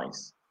your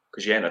demise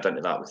because you entered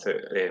into that without.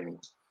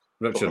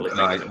 Richard,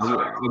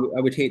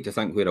 I would hate to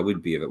think where I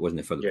would be if it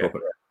wasn't for the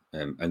property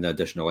and the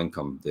additional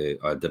income that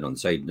I did on the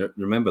side.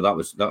 Remember,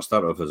 that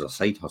started off as a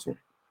side hustle.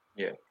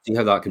 Yeah. See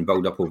how that can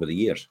build up over the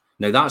years.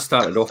 Now that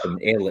started off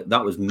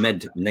that was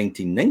mid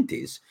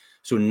 1990s.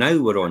 So now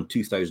we're on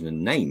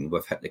 2009.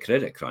 We've hit the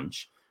credit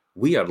crunch.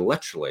 We are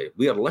literally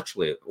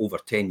over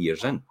 10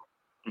 years in.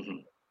 Mm-hmm.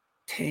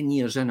 10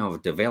 years in,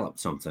 I've developed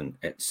something.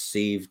 It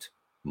saved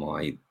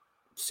my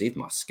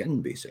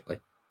skin, basically,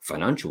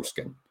 financial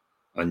skin,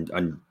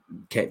 and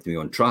kept me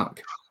on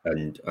track.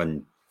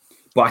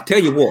 But I tell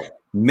you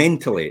what,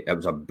 mentally, it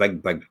was a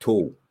big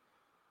toll.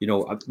 You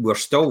know, we're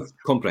still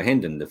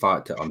comprehending the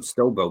fact that I'm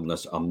still building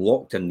this. I'm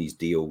locked in these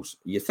deals.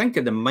 You think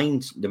of the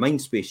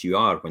mind space you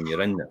are when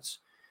you're in this.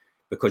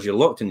 Because you're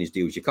locked in these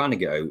deals, you can't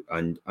get out,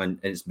 and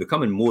it's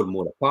becoming more and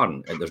more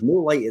apparent. And there's no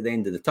light at the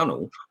end of the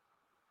tunnel,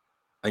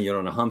 and you're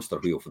on a hamster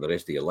wheel for the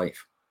rest of your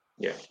life.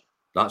 Yeah,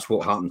 that's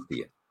what happens to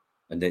you,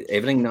 and then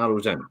everything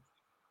narrows in,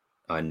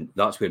 and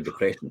that's where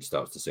depression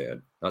starts to set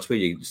in. That's where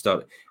you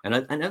start, and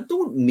I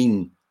don't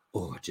mean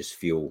I just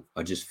feel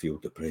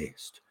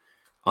depressed.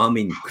 I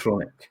mean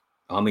chronic.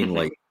 I mean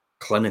like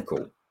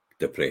clinical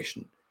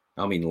depression.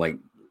 I mean like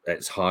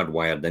it's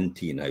hardwired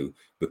into you now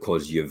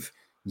because you've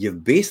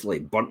basically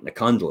burnt the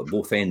candle at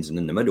both ends and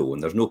in the middle,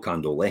 and there's no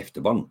candle left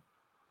to burn.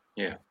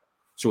 Yeah.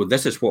 So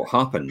this is what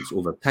happens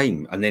over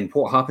time. And then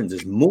what happens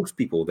is most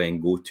people then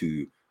go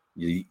to,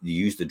 you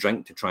use the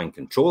drink to try and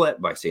control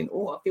it by saying,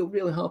 I feel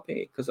really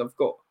happy because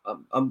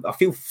I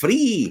feel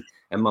free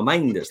in my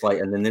mind. It's like,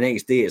 and then the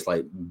next day it's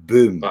like,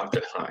 boom. Back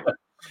to high.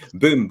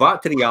 Boom,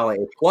 back to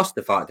reality. Plus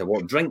the fact that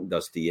what drink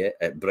does to you,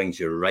 it brings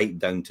you right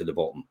down to the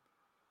bottom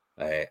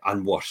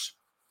and worse.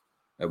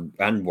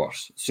 And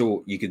worse.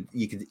 So you could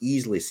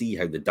easily see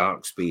how the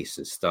dark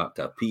spaces start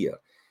to appear,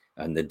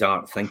 and the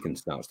dark thinking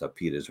starts to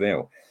appear as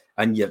well.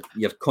 And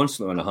you're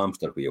constantly on a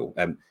hamster wheel.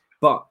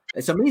 But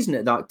it's amazing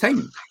at that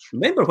time.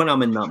 Remember when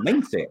I'm in that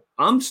mindset,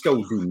 I'm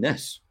still doing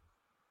this.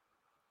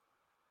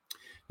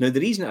 Now the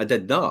reason I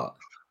did that,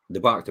 the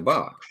back to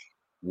back,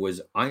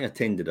 was I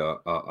attended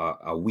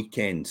a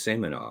weekend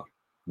seminar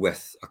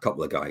with a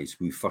couple of guys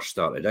who first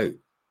started out.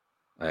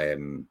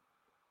 And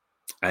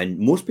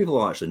most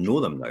people actually know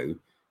them now.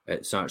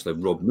 It's actually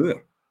Rob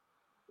Moore.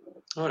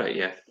 All right,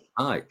 yeah.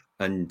 Aye,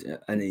 and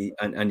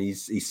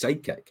he's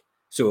sidekick.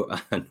 So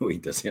I know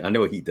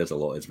he does a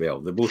lot as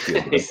well. They're both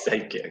his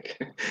sidekick.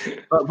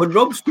 But when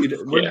Rob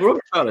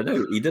started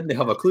out, he didn't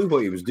have a clue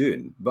what he was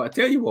doing. But I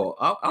tell you what,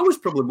 I was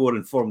probably more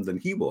informed than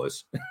he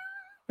was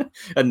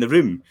in the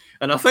room,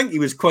 and I think he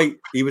was quite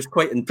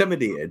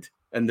intimidated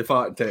in the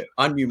fact that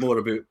I knew more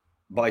about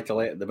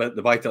buy-to-let,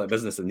 the buy-to-let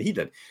business than he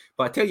did.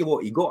 But I tell you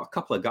what, he got a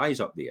couple of guys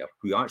up there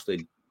who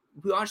actually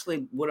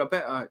were a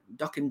bit of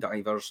duck and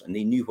divers, and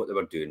they knew what they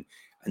were doing.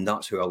 And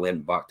that's how I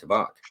learned back to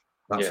back.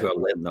 That's how I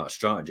learned that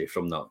strategy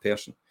from that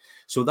person.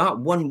 So that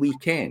one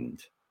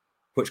weekend,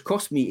 which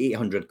cost me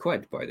 800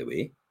 quid, by the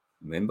way,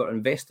 remember,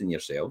 invest in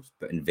yourselves,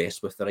 but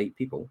invest with the right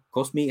people.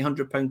 Cost me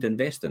 £800 to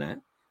invest in it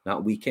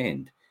that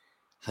weekend,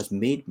 has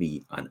made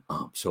me an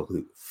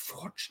absolute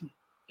fortune.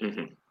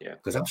 Mm-hmm. Yeah.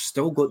 Because I've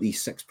still got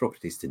these 6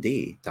 properties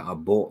today that I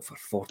bought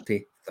for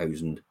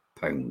 £40,000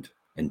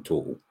 in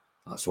total.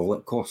 That's all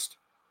it cost.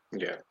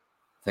 Yeah.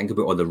 Think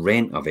about all the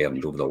rent I've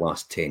earned over the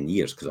last 10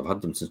 years, because I've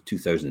had them since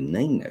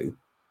 2009 now,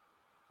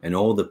 and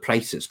all the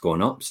price that's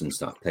gone up since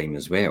that time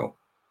as well.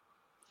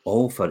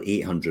 All for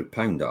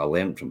 £800 that I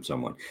learned from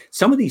someone.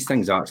 Some of these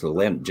things I actually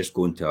learned just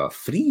going to a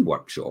free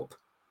workshop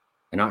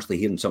and actually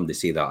hearing somebody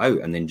say that out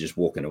and then just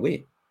walking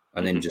away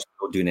and then just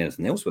not doing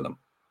anything else with them.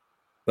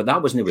 But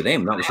that wasn't with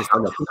them. That was just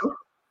other people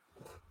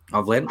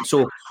I've learned.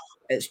 So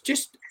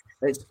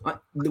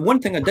the one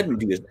thing I didn't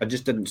do is I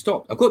just didn't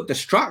stop. I got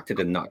distracted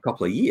in that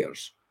couple of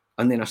years.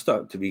 And then I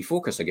started to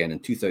refocus again in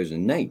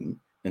 2009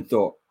 and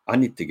thought, I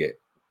need to get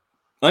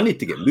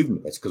moving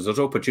with this because there's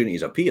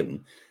opportunities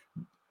appearing.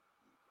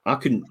 I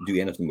couldn't do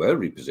anything with our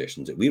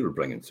repossessions that we were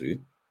bringing through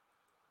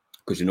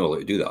because you're not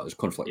allowed to do that. There's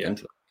conflict of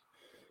interest.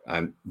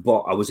 But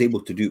I was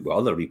able to do it with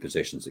other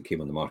repossessions that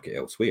came on the market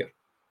elsewhere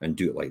and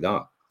do it like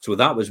that. So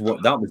that was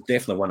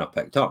definitely one I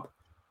picked up.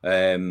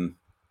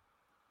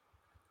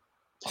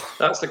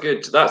 That's a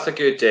good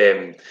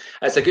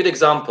it's a good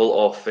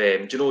example of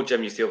do you know,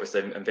 Jim, you say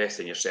obviously invest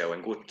in yourself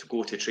and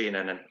go to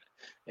training and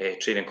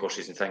training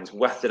courses and things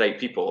with the right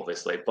people,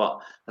 obviously. But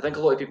I think a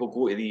lot of people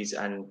go to these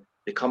and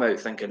they come out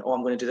thinking, oh,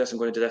 I'm going to do this,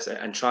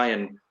 and try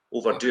and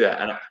overdo it.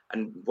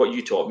 And what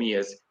you taught me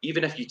is,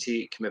 even if you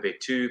take maybe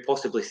 2,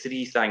 possibly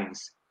 3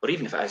 things, or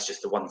even if it is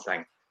just the one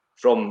thing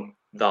from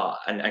that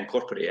and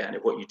incorporate it into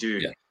what you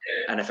do,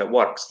 and if it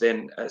works,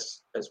 then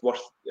it's worth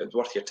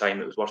your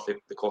time. It was worth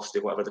the cost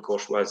of whatever the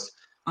course was.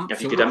 Absolutely.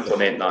 If you could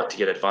implement that to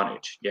your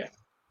advantage,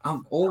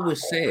 I've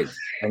always said,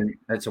 and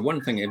it's the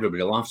one thing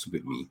everybody laughs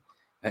about me,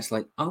 it's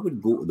like I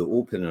would go to the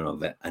opening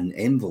of an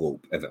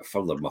envelope if it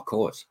furthered my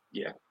cause.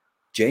 Yeah.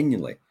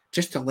 Genuinely,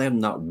 just to learn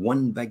that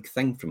one big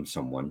thing from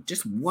someone,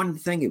 just one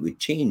thing, it would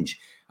change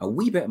a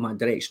wee bit of my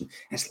direction.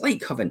 It's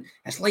like having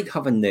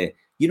the,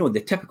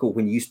 the typical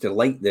when you used to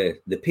light the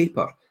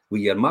paper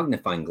with your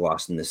magnifying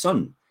glass in the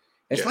sun.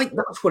 It's like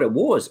that's what it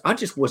was. I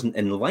just wasn't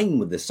in line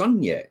with the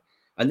sun yet.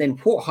 And then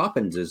what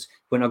happens is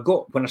when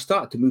I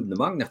started to move the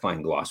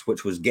magnifying glass,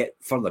 which was get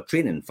further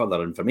training,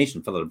 further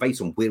information, further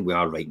advice on where we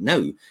are right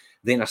now,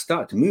 then I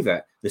started to move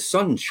it. The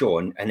sun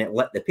shone and it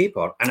lit the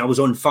paper and I was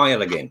on fire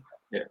again.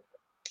 Yeah.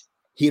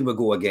 Here we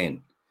go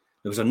again.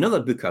 There was another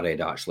book I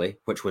read actually,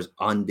 which was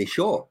Andy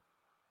Shaw,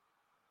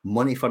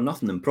 Money for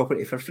Nothing and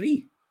Property for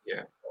Free.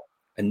 Yeah.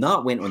 And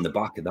that went on the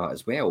back of that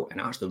as well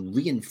and actually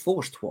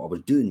reinforced what I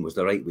was doing was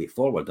the right way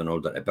forward in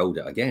order to build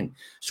it again.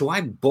 So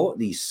I bought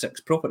these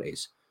 6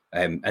 properties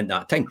at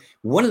that time.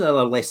 One of the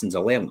other lessons I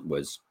learned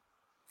was,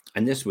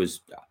 and this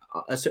was,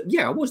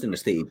 I was in a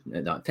state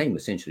at that time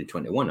with Century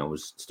 21. I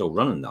was still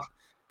running that.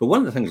 But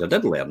one of the things I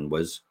did learn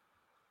was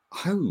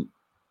how,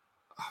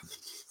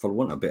 for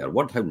want of a better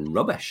word, how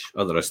rubbish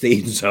other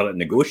estates are at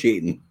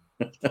negotiating.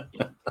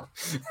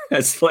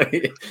 It's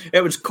like,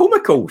 it was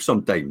comical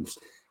sometimes.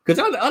 Because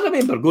I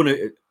remember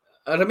going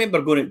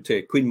out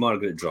to Queen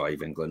Margaret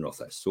Drive in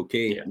Glenrothes.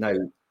 Okay, now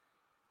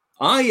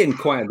I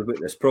inquired about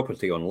this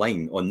property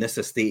online on this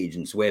estate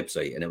agent's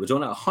website, and it was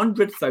on at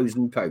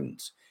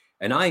 £100,000.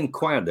 And I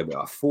inquired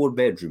about a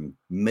 4-bedroom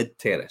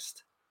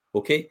mid-terraced.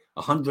 Okay,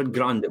 100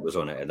 grand it was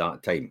on it at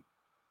that time.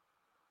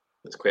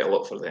 That's quite a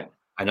lot for them.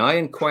 And I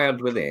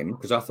inquired with them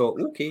because I thought,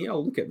 okay,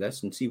 I'll look at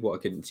this and see if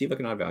I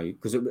can add value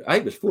because it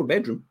was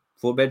 4-bedroom.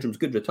 4 bedrooms,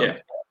 good return.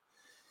 Yeah.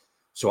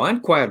 So I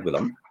inquired with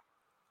them.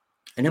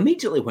 And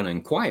immediately when I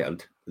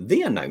inquired,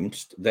 they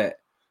announced that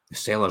the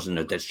seller's in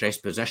a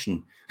distressed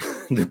position.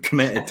 They've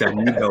committed to a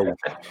new build.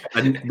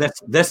 And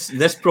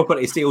this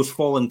property sale's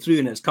fallen through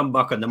and it's come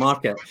back on the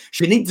market.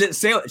 She needs it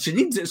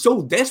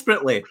sold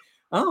desperately.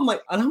 And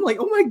I'm like,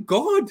 oh my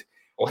God,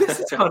 this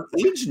is her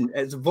agent.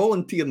 It's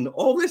volunteering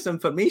all this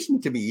information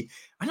to me.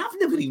 And I've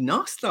never even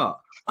asked that.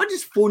 I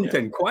just phoned to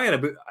inquire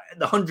about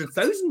the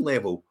 100,000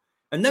 level.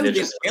 And now they're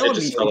telling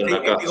me to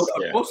take every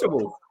offer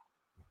possible.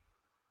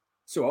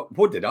 So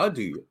what did I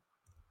do?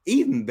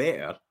 Even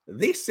better,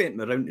 they sent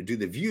me around to do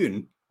the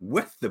viewing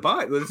with the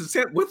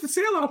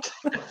seller.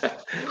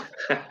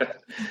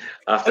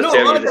 After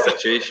telling you the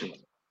situation.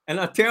 And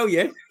I tell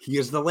you,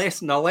 here's the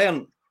lesson I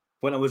learned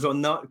when I was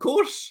on that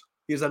course.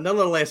 Here's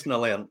another lesson I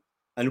learned.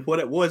 And what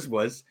it was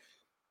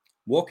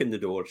walk in the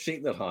door,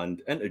 shake their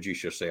hand,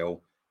 introduce yourself,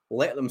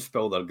 let them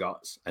spill their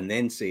guts, and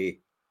then say,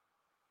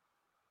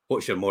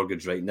 what's your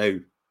mortgage right now?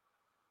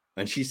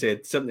 And she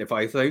said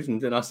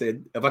 75,000, and I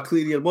said, "If I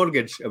clear your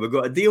mortgage, have we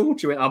got a deal?"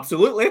 She went,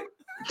 "Absolutely."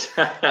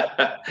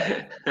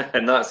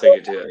 And that's how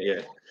you do it,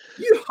 yeah.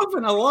 You're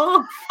having a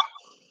laugh.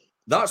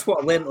 That's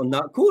what I learned on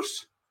that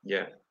course.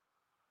 Yeah.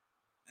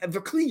 if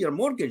we clear your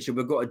mortgage and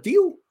we've got a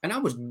deal. And I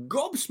was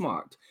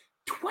gobsmacked.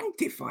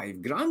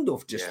 25 grand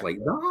off just like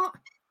that.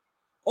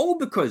 All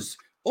because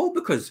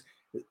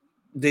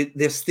the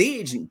estate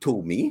agent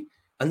told me,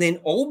 and then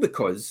all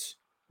because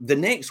the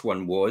next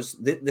one was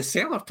the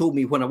seller told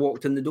me when I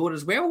walked in the door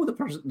as well,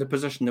 the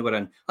position they were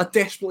in. I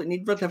desperately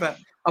need rid of it.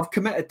 I've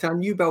committed to a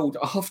new build.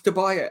 I have to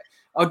buy it.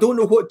 I don't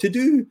know what to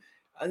do.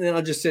 And then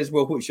I just says,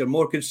 well, what's your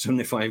mortgage?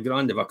 75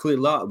 grand. If I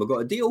clear that, we've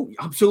got a deal.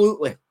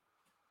 Absolutely.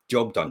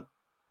 Job done.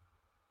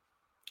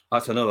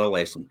 That's another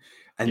lesson.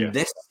 And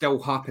this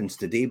still happens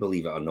today,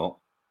 believe it or not.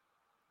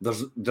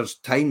 There's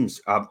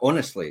times I've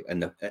honestly,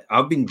 and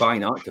I've been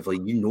buying actively,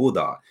 you know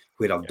that,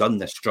 where I've done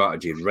this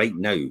strategy right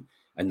now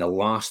in the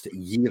last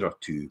year or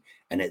two,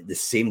 and the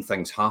same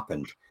things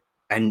happened.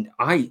 And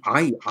I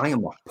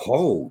am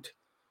appalled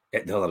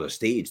at the other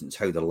estate agents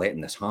how they're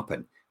letting this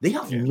happen. They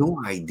have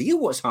no idea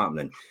what's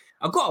happening.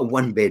 I got a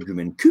 1-bedroom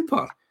in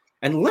Cooper,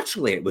 and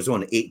literally it was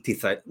on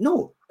 80,000.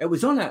 No, it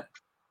was on at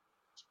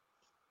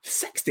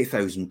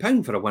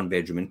 £60,000 for a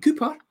 1-bedroom in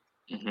Cooper.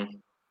 Mm-hmm.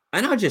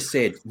 And I just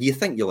said, do you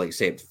think you'll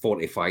accept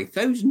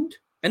 45,000?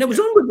 And it was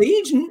on with the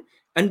agent,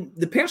 and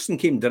the person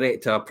came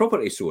direct to a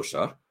property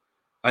sourcer,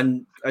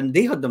 and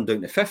they had them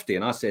down to 50.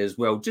 And I says,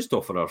 well, just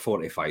offer her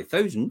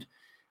 45,000.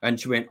 And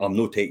she went, I'm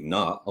not taking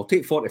that. I'll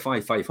take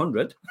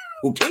 45,500.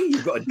 Okay,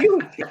 you've got a deal.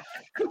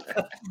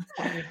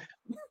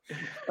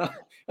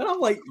 And I'm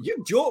like,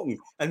 you're joking.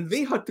 And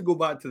they had to go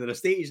back to their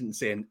estate agent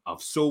saying,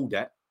 I've sold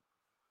it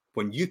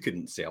when you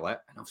couldn't sell it,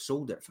 and I've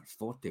sold it for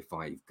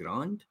 45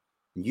 grand,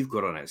 and you've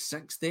got on at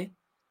 60.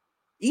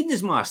 Even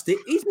as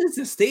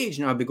the stage,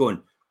 and I'd be going,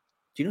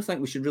 do you not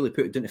think we should really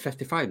put it down to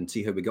 55 and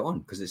see how we get on?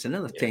 Because it's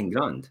another 10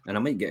 grand, and I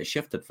might get it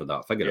shifted for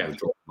that. Figure it would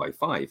drop by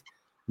 5.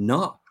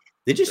 No,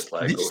 they just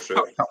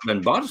tucked up the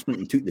embarrassment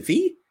and took the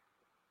fee.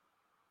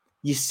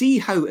 You see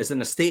how, as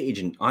an estate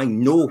agent, I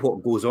know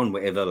what goes on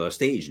with every other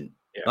estate agent.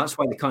 Yeah. That's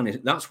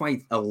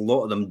why a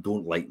lot of them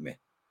don't like me.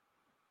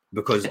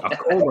 Because I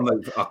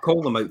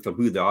call them out for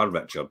who they are,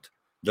 Richard.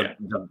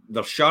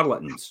 They're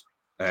charlatans.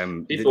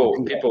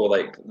 People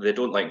they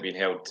don't like being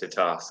held to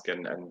task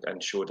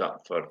and showed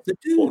up for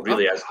what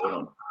really is going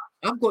on.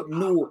 I've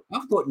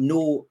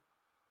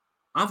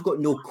got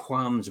no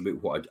qualms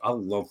about what I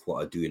love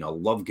what I do, and I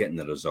love getting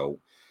the result.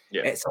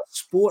 Yeah. It's a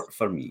sport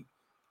for me.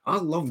 I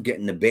love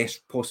getting the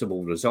best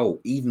possible result,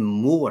 even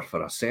more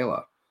for a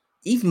seller,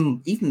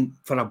 even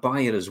for a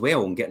buyer as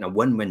well, and getting a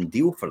win-win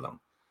deal for them.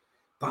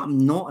 But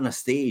I'm not in a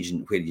stage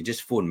where you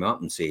just phone me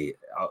up and say,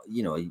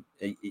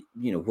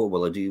 what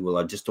will I do? Will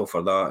I just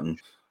offer that? And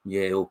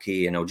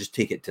okay, and I'll just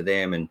take it to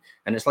them. And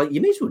it's like, you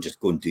may as well just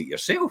go and do it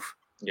yourself.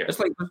 Yeah. It's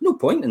like, there's no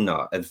point in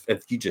that.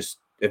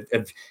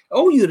 If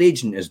all your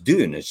agent is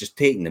doing is just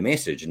taking the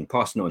message and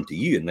passing it on to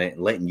you and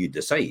letting you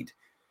decide,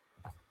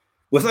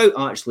 without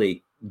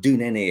actually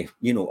doing any,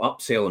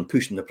 upsell and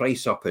pushing the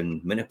price up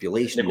and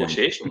manipulation.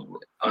 Negotiation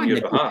on your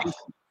behalf.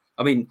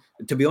 I mean,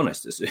 to be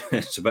honest,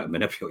 it's a bit of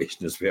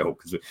manipulation as well,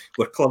 because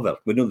we're clever.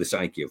 We know the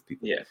psyche of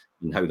people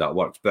and how that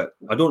works. But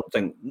I don't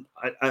think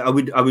I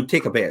would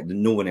take a bet that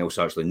no one else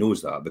actually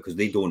knows that, because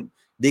they don't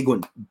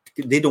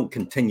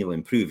continually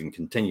improve and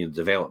continue to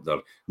develop their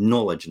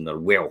knowledge and their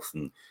wealth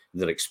and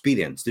their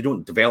experience. They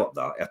don't develop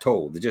that at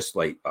all. They just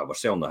like, we're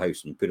selling the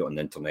house and put it on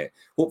the internet,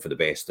 hope for the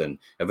best, and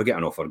if we get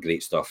an offer,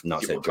 great stuff, and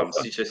that's it.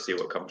 You just see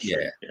what comes.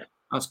 Yeah.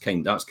 That's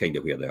kind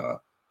of where they are.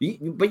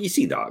 But you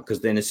see that,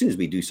 because then as soon as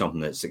we do something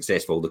that's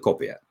successful, they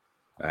copy it.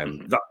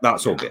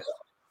 That's obvious.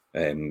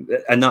 And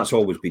that's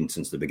always been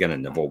since the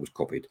beginning. They've always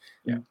copied.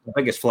 Yeah. The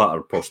biggest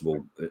flattery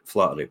possible is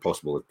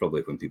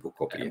probably when people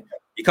copy you.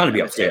 You can't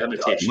be upset.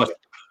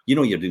 You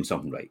know you're doing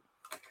something right.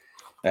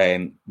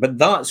 But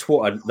that's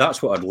what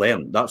I'd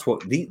learned. That's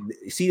what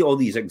see all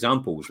these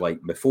examples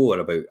like before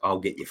about I'll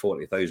get you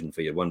 40,000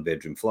 for your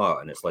 1-bedroom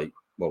flat, and it's like,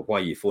 well, why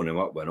are you phoning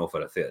them up with an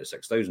offer at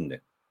 36,000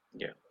 then?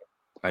 Yeah.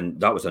 And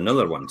that was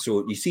another one.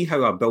 So you see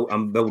how I'm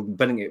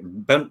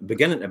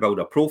beginning to build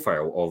a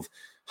profile of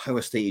how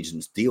estate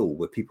agents deal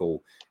with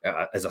people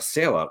as a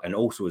seller and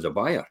also as a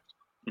buyer.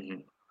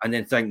 Mm-hmm. And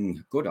then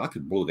thinking, God, I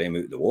could blow them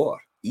out of the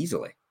water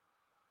easily.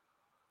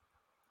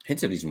 Hence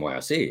the reason why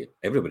I say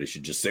everybody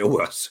should just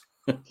sell us.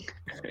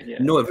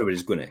 No,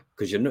 everybody's going to,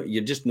 because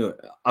you're just not.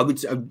 I would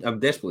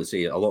desperately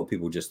say a lot of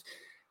people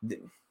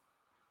they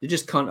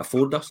just can't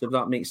afford us, if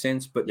that makes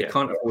sense. But they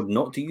can't afford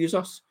not to use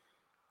us,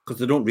 because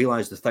they don't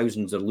realise the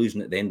thousands are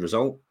losing at the end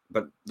result.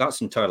 But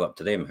that's entirely up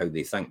to them how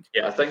they think.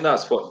 Yeah, I think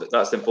that's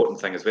the important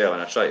thing as well.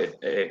 And I try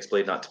to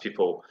explain that to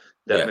people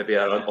that maybe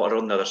are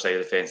on the other side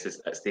of the fence.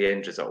 It's the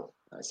end result.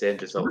 It's the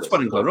end result. That's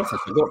funny. I got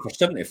it for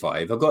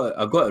 75. I got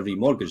it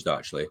remortgaged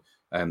actually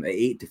at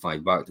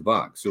 85 back to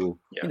back. So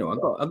I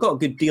got a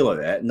good deal out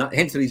of it. And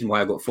hence the reason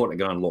why I got 40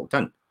 grand locked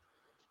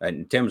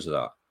in terms of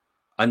that.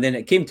 And then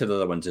it came to the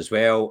other ones as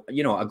well.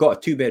 I got a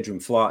 2-bedroom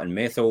flat in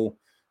Methil.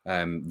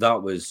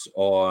 That was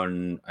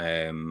on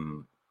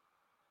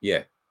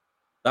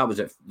that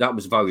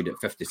was valued at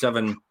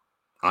 57.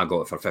 I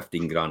got it for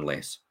 15 grand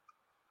less.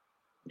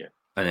 Yeah.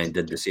 And then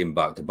did the same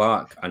back to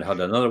back, and had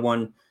another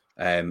one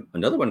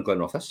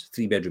Glenrothes,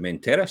 3-bedroom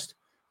end terraced.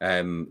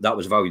 That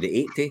was valued at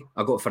 80.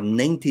 I got it for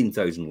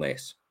 19,000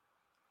 less.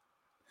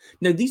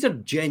 Now, these are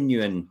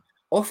genuine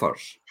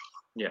offers.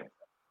 Yeah.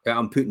 That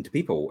I'm putting to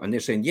people, and they're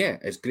saying, yeah,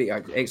 it's great,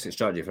 exit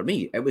strategy for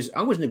me.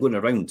 I wasn't going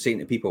around saying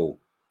to people,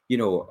 you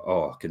know,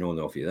 oh, I can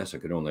only offer you this, I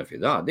can only offer you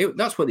that.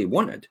 That's what they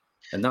wanted,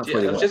 and that's what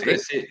they I was wanted. just going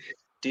to say,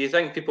 do you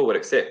think people were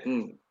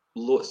accepting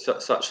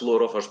such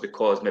lower offers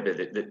because maybe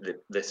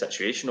the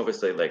situation,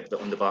 obviously, like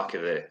on the back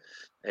of the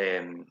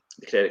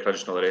credit crunch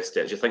and all the rest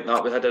of it, do you think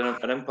that had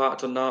an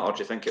impact on that, or do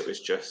you think it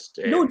was just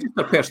no, just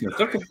their personal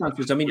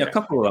circumstances? I mean, a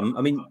couple of them.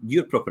 I mean,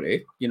 your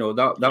property, you know,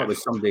 that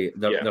was somebody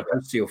their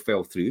house sale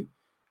fell through.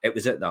 It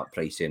was at that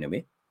price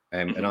anyway,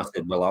 and I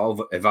said,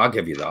 well, if I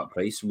give you that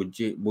price, will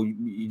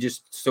you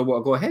just still want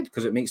to go ahead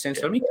because it makes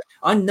sense for me?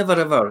 I never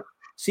ever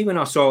see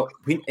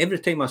every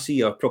time I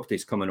see a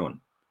property's coming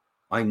on,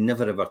 I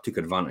never ever took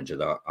advantage of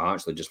that. I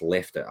actually just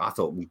left it. I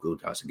thought, well, good,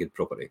 that's a good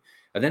property,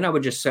 and then I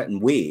would just sit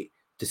and wait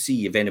to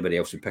see if anybody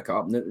else would pick it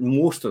up. And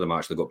most of them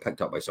actually got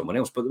picked up by someone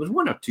else, but there was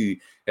one or two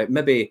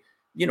maybe.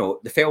 You know,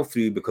 they fell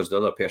through because the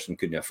other person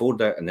couldn't afford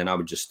it, and then I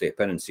would just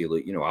step in and say,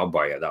 look, you know, I'll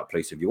buy it at that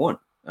price if you want.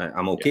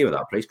 I'm okay with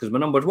that price because my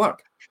numbers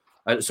work.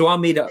 So I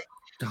made it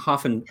to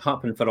happen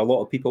for a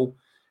lot of people.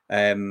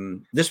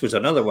 This was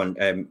another one.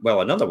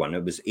 Another one.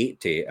 It was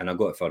 80, and I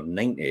got it for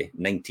 90,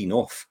 19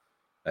 off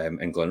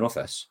in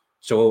Glenrothes.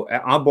 So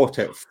I bought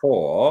it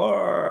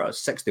for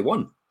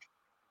 61,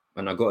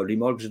 and I got it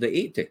remortgaged at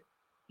 80.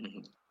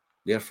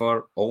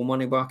 Therefore, all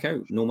money back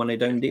out, no money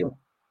down deal.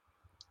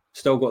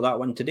 Still got that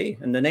one today,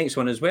 and the next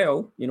one as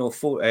well. You know,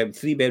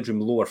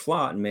 3-bedroom lower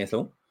flat in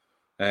Methil.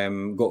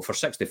 Got for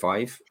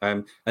 65,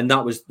 and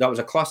that was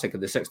a classic of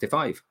the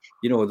 65.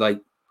 You know,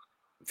 like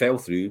fell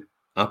through.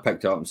 I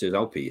picked it up and said,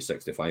 "I'll pay you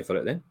 65 for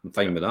it." Then I'm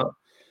fine with that.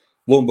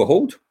 Lo and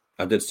behold,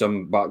 I did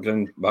some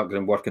background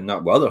work in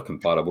that with other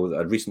comparable that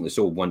I'd recently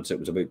sold once it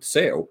was about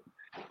to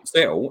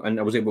settle, and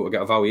I was able to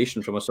get a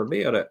valuation from a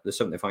surveyor at the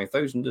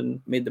 75,000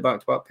 and made the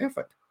back-to-back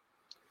perfect.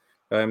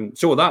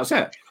 So that's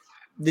it.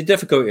 The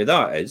difficulty of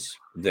that is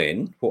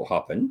then what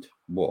happened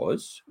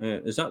was,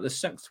 is that the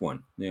sixth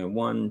one? Yeah,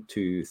 1,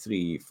 2,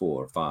 3,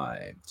 4,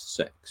 5,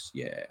 6.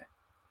 Yeah.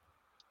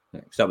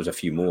 That was a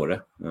few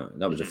more.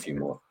 That was a few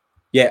more.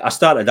 Yeah, I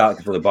started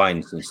actively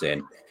buying since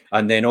then.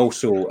 And then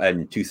also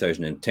in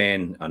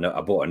 2010,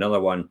 I bought another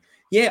one.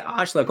 Yeah,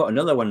 actually, I got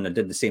another one and I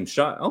did the same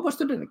strat. I must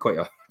have done it quite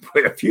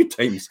a few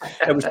times.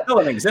 It was still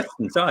in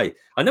existence. I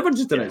never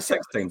just did it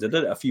 6 times. I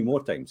did it a few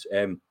more times.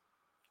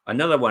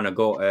 Another one I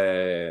got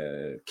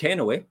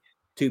Kenaway,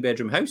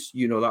 2-bedroom house.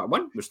 You know that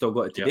one. We've still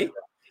got it today.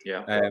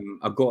 Yeah.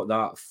 I got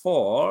that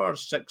for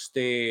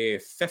 60,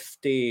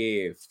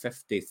 50,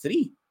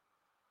 53.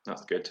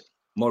 That's good.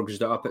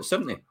 Mortgaged it up at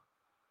 70.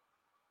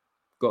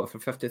 Got it for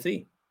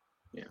 53.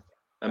 Yeah.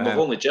 And we've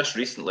only just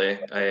recently,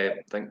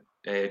 I think,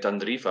 done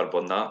the refurb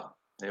on that.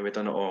 We've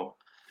done it all.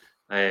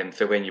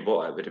 For when you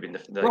bought it, would have been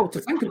well, to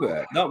think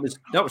about it,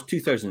 that was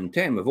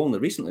 2010. We've only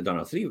recently done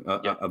a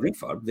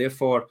refurb.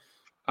 Therefore,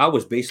 I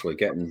was basically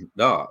getting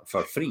that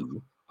for free,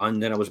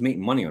 and then I was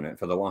making money on it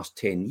for the last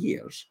 10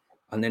 years.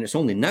 And then it's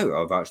only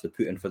now I've actually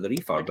put in for the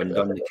refurb and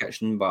done the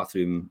kitchen,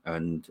 bathroom,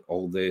 and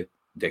all the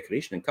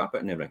decoration and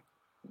carpet and everything.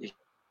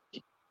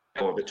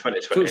 Oh, but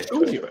 2020,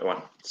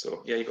 2021.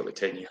 So yeah, you got like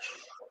 10 years.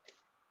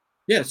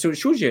 Yeah, so it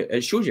shows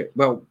you.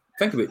 Well,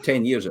 think about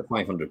 10 years at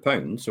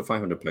 £500. So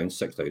 £500,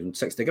 6,000,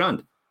 60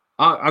 grand.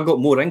 I got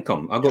more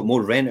income. I got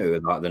more rent out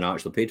of that than I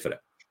actually paid for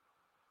it.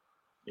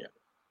 Yeah.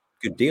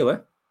 Good deal, eh?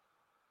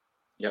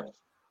 Yep.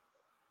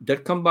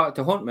 Did come back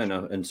to haunt me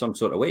in some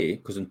sort of way,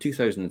 because in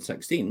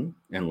 2016,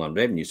 Inland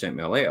Revenue sent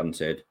me a letter and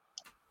said,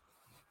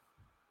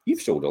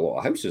 you've sold a lot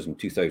of houses in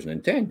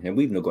 2010 and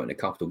we've not got any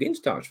capital gains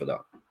tax for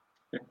that.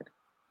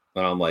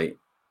 And I'm like,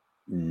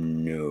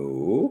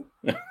 no.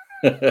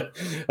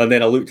 And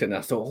then I looked at it and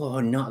I thought, oh,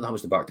 no, that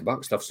was the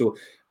back-to-back stuff. So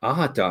I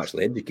had to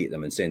actually educate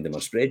them and send them a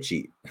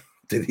spreadsheet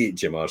to the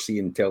HMRC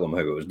and tell them how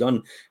it was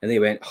done. And they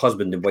went,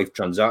 husband and wife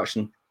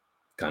transaction,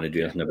 can't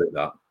do anything about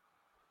that.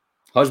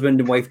 Husband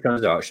and wife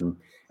transaction,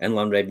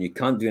 Inland Revenue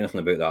can't do anything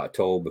about that at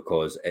all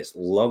because it's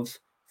love,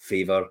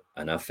 favour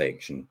and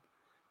affection.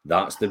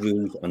 That's the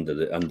rules under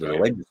the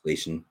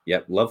legislation.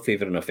 Yep, love,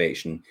 favour and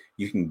affection.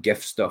 You can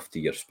gift stuff to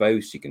your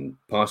spouse. You can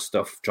pass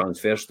stuff,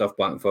 transfer stuff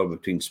back and forth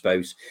between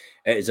spouse.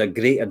 It is a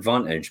great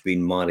advantage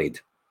being married.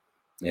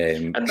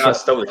 And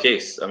that's still the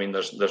case. I mean,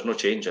 there's no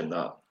change in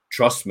that.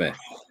 Trust me.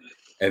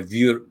 If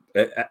you're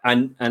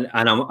and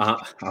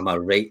I'm a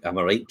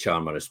right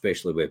charmer,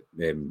 especially with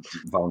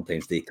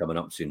Valentine's Day coming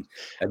up soon.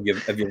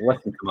 If you've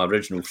listened to my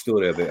original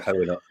story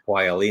about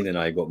why Elaine and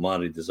I got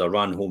married, as I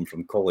ran home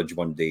from college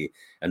one day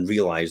and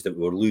realised that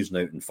we were losing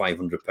out on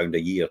 £500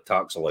 a year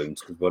tax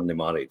allowance because we weren't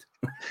married.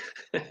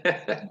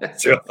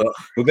 So I thought,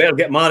 we better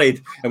get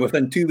married, and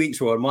within 2 weeks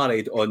we were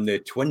married on the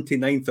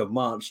 29th of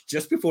March,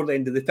 just before the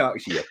end of the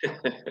tax year.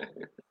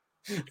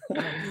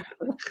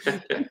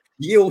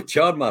 Ye old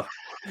charmer.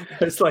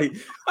 It's like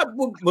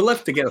we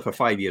lived together for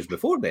 5 years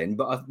before then,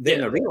 but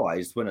I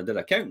realised when I did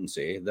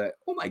accountancy that,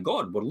 oh my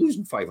God, we're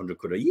losing 500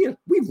 quid a year.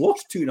 We've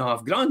lost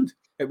 2.5 grand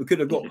that we could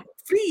have got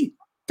free,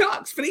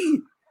 tax free.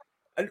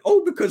 And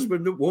all because we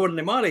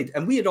weren't married.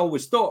 And we had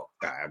always thought,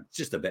 it's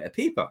just a bit of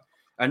paper.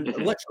 And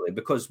literally,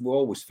 because we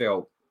always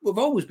felt, we've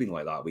always been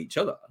like that with each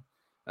other.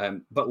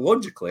 But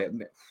logically,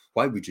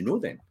 why would you know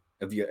then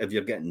if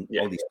you're getting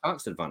all these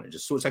tax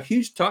advantages? So it's a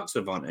huge tax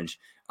advantage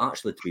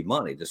actually to be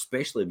married,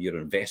 especially if you're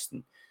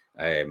investing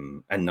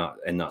in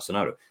that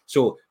scenario.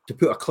 So to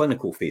put a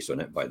clinical face on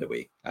it, by the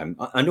way,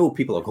 I know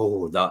people are like,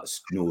 oh,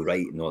 that's no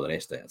right and all the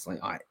rest of it. It's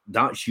like,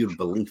 that's your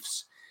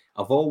beliefs.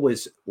 I've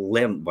always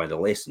learned by the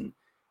lesson,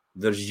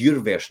 there's your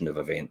version of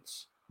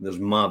events, there's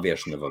my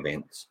version of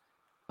events,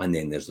 and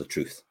then there's the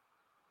truth.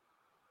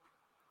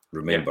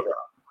 Remember that.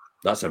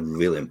 That's a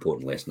really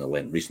important lesson I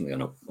learned recently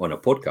on a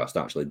podcast,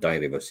 actually,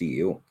 Diary of a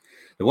CEO.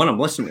 The one I'm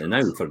listening to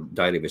now for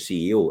Diary of a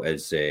CEO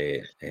is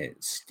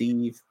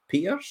Steve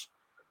Peters,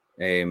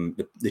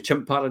 the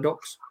Chimp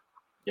Paradox.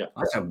 Yeah,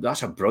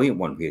 that's a brilliant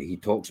one where he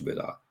talks about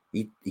that.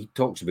 He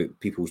talks about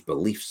people's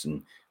beliefs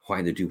and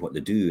why they do what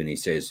they do, and he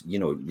says, you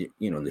know,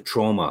 the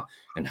trauma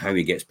and how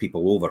he gets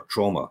people over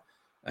trauma,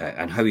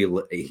 and how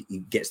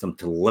he gets them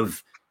to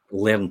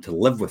learn to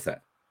live with it.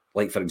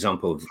 Like, for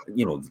example,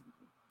 you know,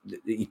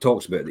 he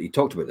talked about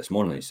this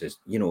morning. He says,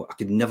 you know, I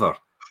could never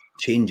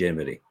change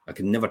anybody. I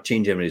could never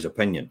change anybody's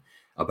opinion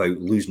about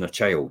losing a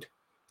child.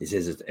 He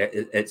says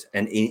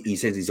and he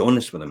says he's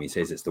honest with them. He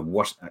says it's the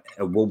worst.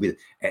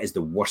 It is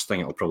the worst thing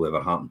that'll probably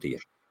ever happen to you.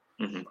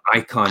 Mm-hmm.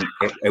 I can't.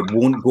 It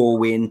won't go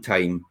away in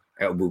time.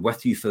 It'll be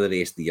with you for the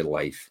rest of your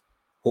life.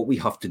 What we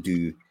have to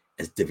do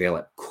is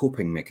develop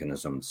coping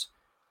mechanisms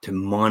to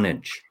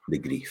manage the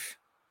grief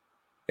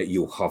that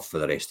you'll have for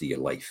the rest of your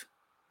life.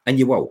 And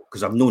you will,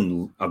 because I've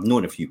known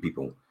a few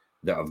people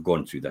that have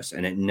gone through this,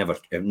 and it never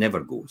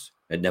goes.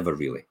 It never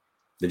really.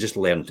 They just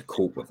learn to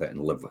cope with it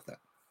and live with it.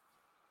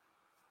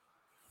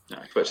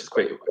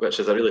 Which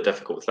is a really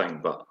difficult thing,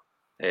 but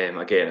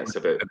again, it's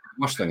about the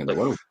worst thing in the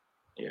world.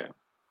 Yeah,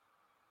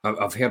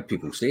 I've heard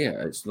people say it.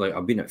 It's like,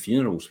 I've been at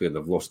funerals where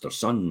they've lost their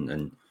son,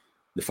 and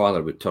the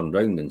father would turn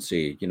around and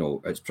say, you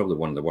know, it's probably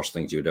one of the worst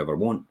things you would ever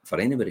want for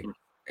anybody.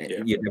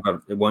 Yeah. You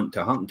never want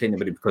to happen to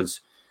anybody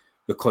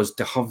because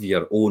to have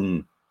your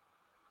own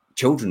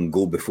children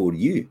go before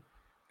you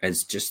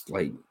is just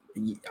like,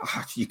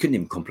 you couldn't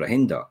even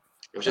comprehend that.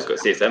 I was just going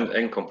to say, it's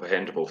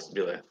incomprehensible,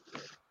 really.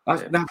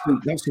 That's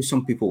how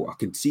some people, I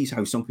could see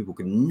how some people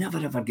could never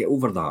ever get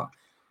over that,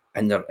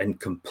 and they're in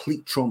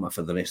complete trauma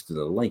for the rest of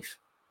their life.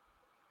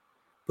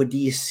 But do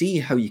you see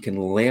how you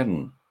can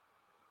learn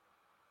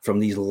from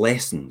these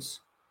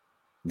lessons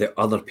that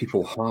other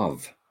people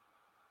have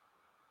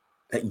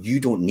that you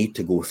don't need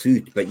to go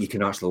through, but you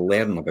can actually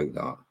learn about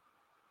that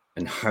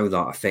and how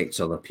that affects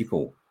other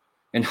people,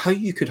 and how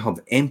you could have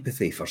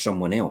empathy for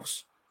someone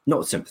else,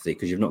 not sympathy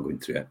because you're not going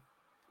through it,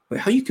 but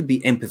how you could be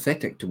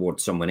empathetic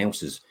towards someone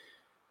else's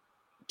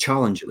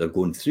challenge that they're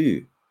going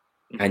through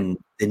and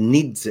the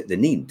needs that they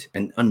need,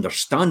 and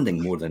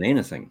understanding more than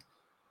anything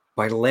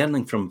by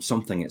learning from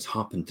something that's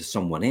happened to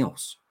someone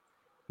else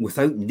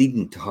without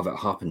needing to have it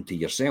happen to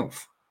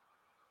yourself.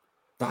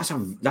 That's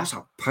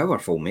a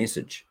powerful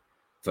message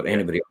for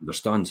anybody who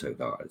understands how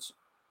that is.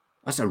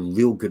 That's a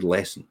real good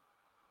lesson.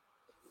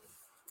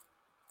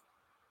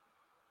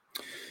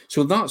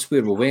 So that's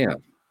where we were.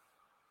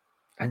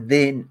 And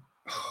then,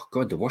 oh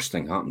God, the worst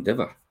thing happened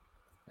ever.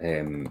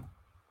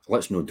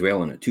 Let's not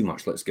dwell on it too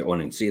much. Let's get on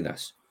and say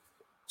this.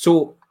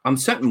 So I'm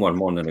sitting one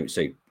morning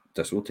outside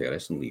this old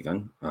terrace and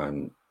leaving,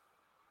 and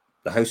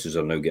the houses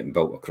are now getting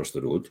built across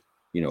the road.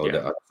 You know,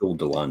 that I sold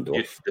the land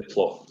off. The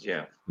plot,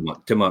 yeah.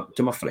 To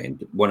my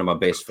friend, one of my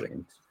best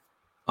friends.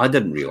 I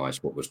didn't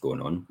realise what was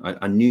going on.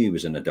 I knew he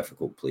was in a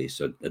difficult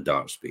place, a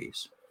dark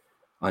space.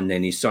 And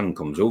then his son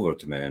comes over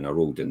to me, and I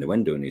rolled in the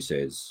window, and he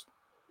says,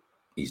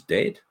 "He's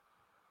dead."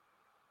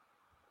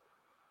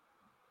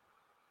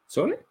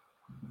 Sorry?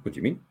 What do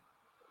you mean?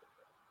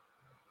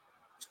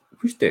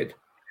 Who's dead?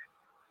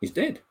 He's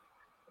dead.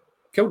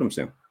 Killed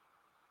himself.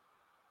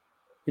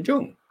 You're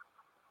joking.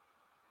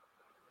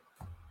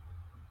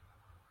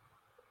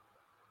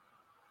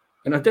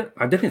 And I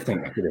didn't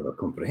think I could ever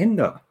comprehend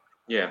that.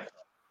 Yeah.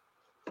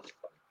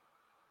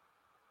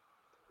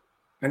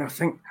 And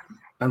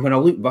when I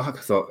look back,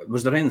 I thought,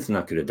 was there anything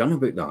I could have done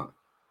about that?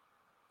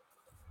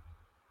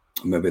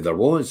 Maybe there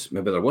was,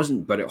 maybe there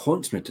wasn't, but it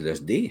haunts me to this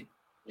day.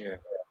 Yeah.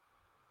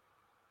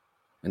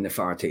 And the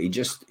fact that he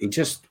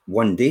just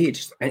one day,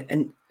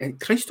 and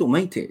Christ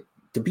Almighty,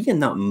 to be in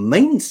that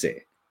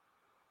mindset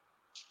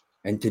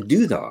and to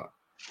do that,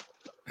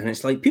 and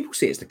it's like people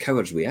say it's the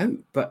coward's way out,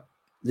 but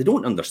they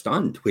don't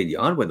understand where you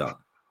are with that.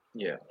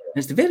 Yeah. And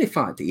it's the very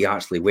fact that he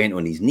actually went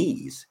on his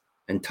knees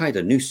and tied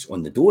a noose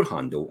on the door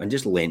handle and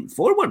just leant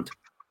forward.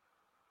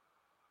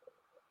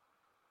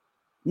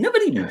 Never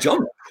even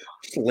jumped,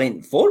 just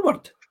leant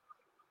forward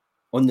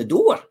on the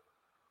door.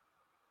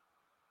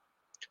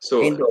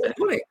 So,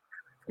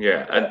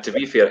 yeah, and to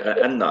be fair,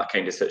 in that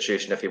kind of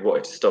situation, if he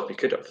wanted to stop, he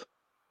could have.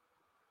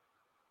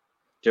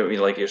 Do you know what I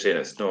mean? Like you're saying,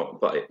 it's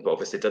not, but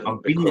obviously didn't.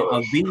 I've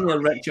been there,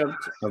 Richard.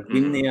 I've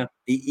been there.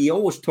 He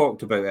always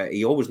talked about it.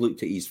 He always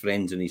looked at his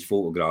friends in his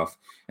photograph,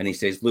 and he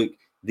says, "Look,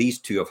 these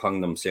two have hung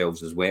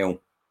themselves as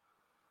well."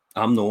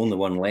 I'm the only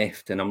one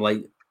left. And I'm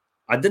like,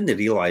 I didn't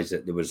realise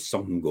that there was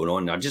something going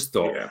on. I just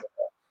thought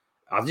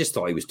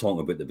he was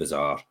talking about the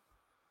bazaar.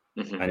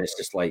 Mm-hmm. And it's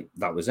just like,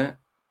 that was it.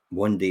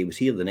 One day he was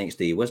here, the next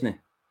day he wasn't.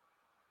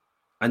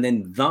 And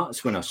then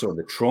that's when I saw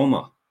the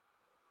trauma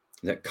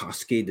that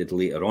cascaded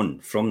later on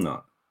from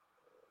that.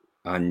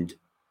 And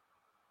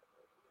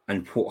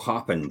what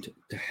happened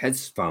to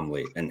his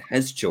family and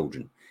his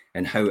children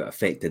and how it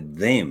affected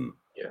them.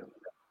 Yeah.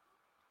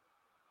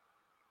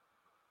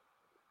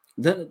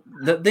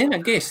 Then I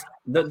guess,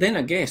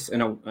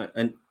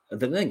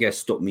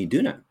 stopped me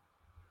doing it.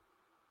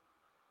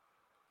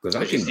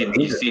 Because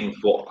you've seen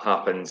what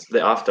happens,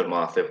 the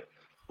aftermath of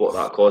what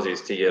that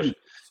causes to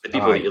the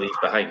people that you leave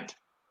behind.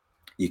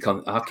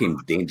 I came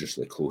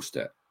dangerously close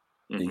to it.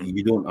 Mm-hmm.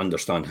 You don't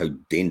understand how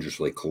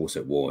dangerously close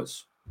it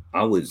was.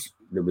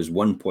 There was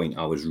one point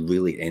I was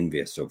really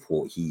envious of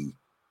what he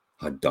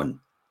had done,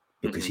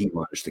 because he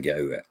managed to get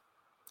out of it.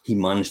 He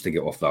managed to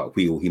get off that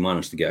wheel. He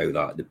managed to get out of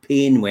that. The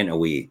pain went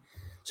away.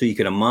 So you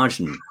can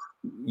imagine,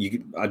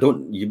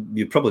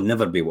 you'd probably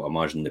never be able to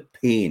imagine the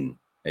pain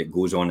it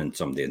goes on in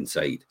somebody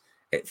inside.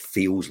 It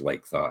feels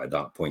like that at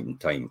that point in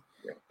time.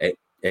 Yeah.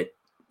 It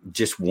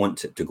just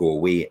wants it to go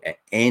away at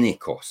any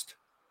cost.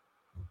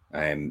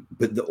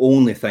 But the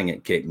only thing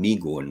that kept me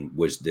going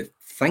was the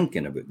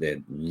thinking about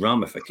the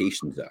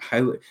ramifications of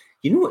how,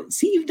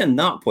 see, even in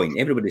that point,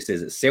 everybody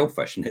says it's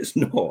selfish, and it's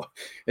not.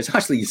 It's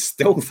actually, you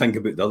still think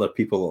about the other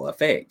people it'll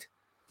affect.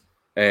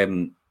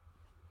 And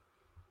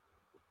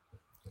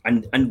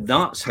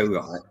that's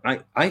how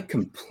I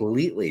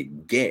completely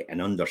get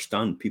and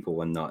understand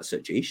people in that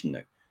situation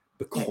now,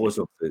 because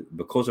of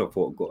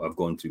what I've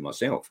gone through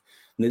myself.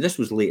 Now, this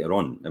was later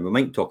on, and we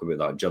might talk about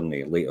that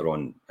journey later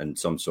on in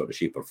some sort of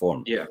shape or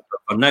form. Yeah. But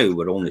for now,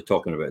 we're only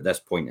talking about this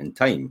point in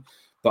time.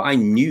 But I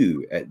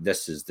knew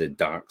this is the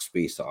dark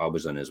space that I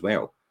was in as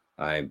well.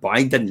 But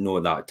I didn't know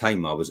at that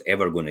time I was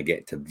ever going to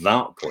get to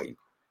that point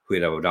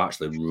where I would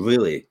actually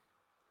really,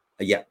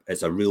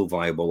 it's a real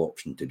viable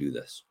option to do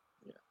this.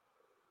 Yeah.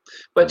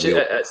 But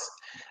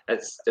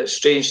it's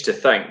strange to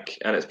think,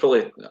 and it's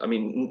probably, I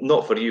mean,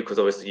 not for you, because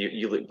obviously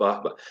you look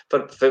back,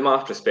 but from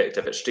my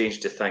perspective, it's strange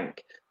to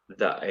think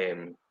that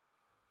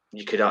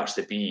you could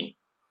actually be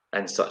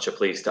in such a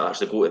place to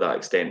actually go to that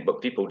extent,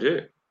 but people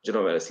do. Do you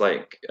know what it's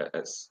like?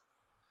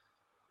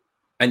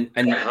 And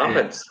it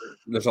happens.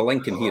 There's a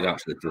link in here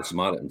actually to the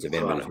Samaritans, if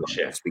anybody's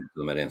wanting to speak to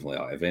them or anything like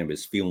that, if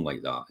anybody's feeling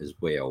like that as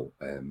well.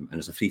 And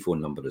there's a free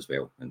phone number as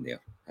well in there.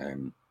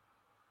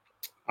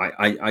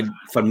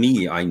 For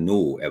me, I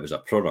know it was a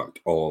product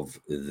of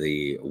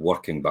the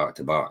working back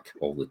to back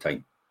all the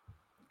time,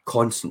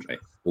 constantly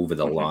over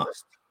the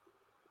last,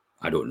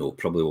 I don't know,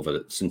 probably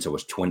since I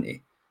was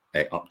 20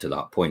 up to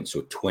that point.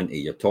 So 20,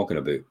 you're talking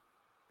about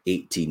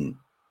 18,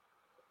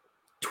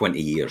 20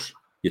 years.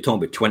 You're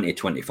talking about 20,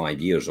 25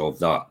 years of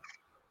that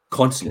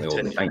constantly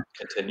all the time.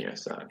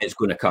 Continuous. It's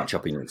going to catch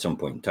up in you at some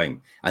point in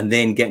time. And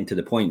then getting to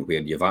the point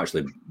where you've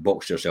actually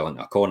boxed yourself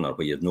into a corner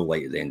where you've no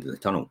light at the end of the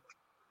tunnel.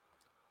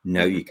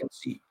 Now you can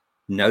see.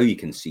 Now you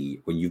can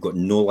see when you've got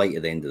no light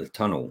at the end of the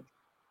tunnel,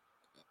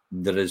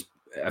 there is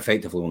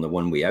effectively only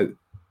one way out.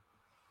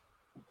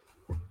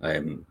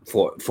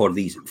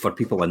 For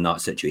people in that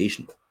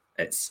situation,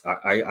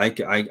 I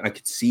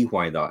could see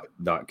why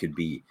that could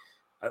be.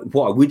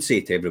 What I would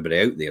say to everybody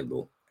out there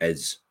though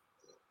is,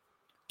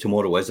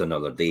 tomorrow is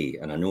another day,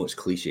 and I know it's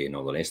cliche and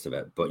all the rest of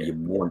it, but you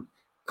won't,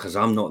 because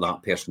I'm not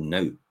that person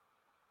now.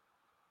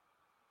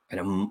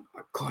 And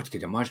God,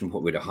 could you imagine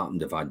what would have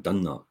happened if I'd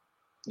done that?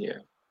 Yeah.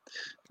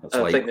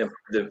 I think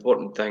the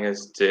important thing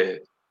is to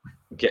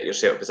get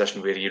yourself in a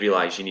position where you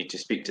realise you need to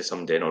speak to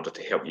somebody in order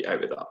to help you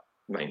out of that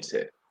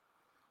mindset.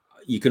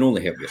 You can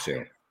only help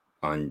yourself.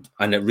 And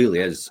it really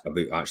is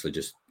about actually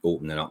just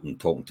opening up and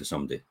talking to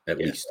somebody at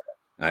least.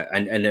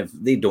 And if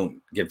they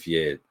don't give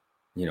you,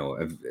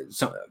 if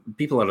some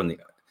people are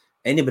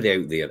anybody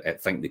out there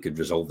that think they could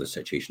resolve the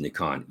situation, they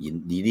can't. You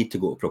need to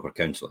go to proper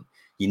counselling.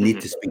 You need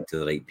to speak to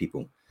the right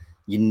people.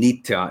 You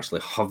need to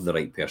actually have the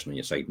right person on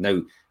your side.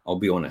 Now, I'll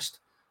be honest,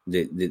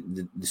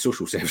 the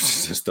social services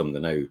system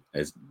now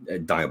is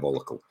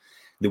diabolical.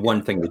 The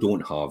one thing they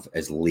don't have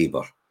is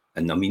labour.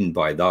 And I mean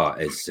by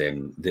that is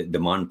the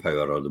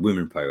manpower or the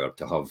woman power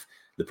to have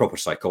the proper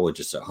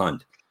psychologists at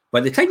hand. By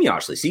the time you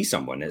actually see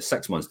someone, it's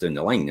 6 months down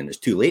the line, and it's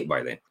too late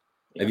by then.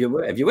 Yeah.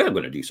 If you were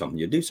going to do something,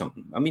 you do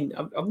something. I mean,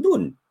 I've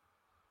known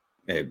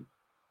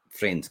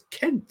friends,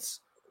 kids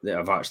that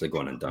have actually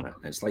gone and done it.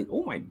 And it's like,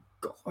 oh my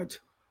God,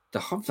 to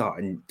have that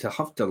and to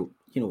have to,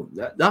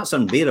 that's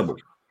unbearable.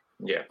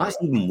 Yeah, that's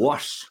even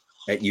worse.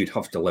 You'd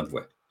have to live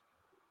with.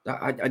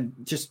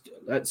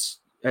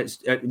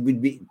 It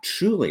would be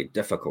truly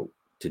difficult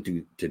to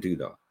do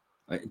that.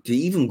 To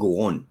even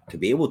go on, to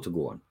be able to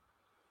go on.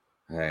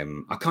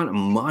 I can't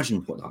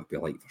imagine what that would be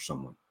like for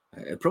someone.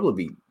 It'd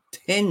probably be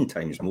 10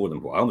 times more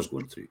than what I was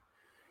going through.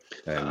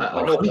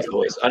 I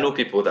know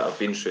people that have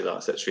been through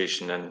that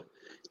situation, and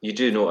you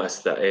do notice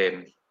that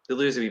they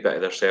lose a wee bit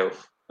of themselves.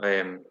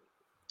 That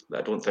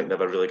I don't think they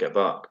ever really get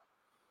back.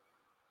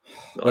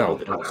 Well,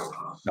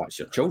 that's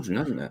your children,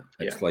 isn't it?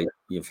 It's like,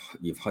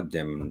 you've had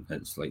them.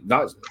 It's like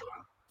that's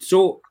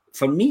so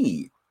for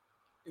me.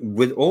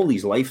 With all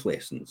these life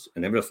lessons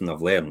and everything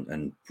I've learned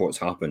and what's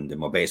happened, and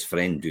my best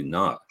friend doing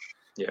that,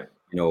 yeah,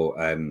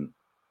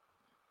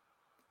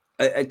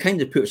 it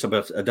kind of puts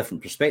a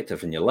different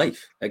perspective in your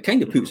life. It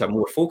kind of puts a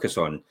more focus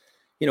on,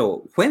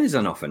 when is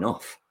enough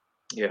enough?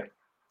 Yeah.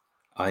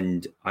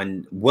 And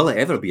will it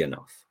ever be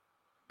enough?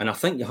 And I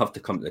think you have to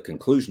come to the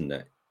conclusion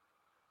that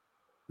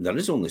there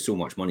is only so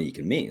much money you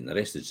can make, and the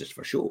rest is just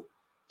for show.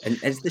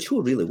 And is the show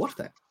really worth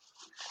it?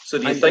 So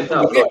do you think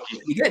that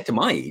you get to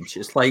my age,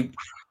 it's like,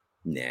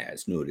 nah,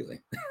 it's not really.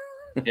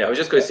 Yeah, I was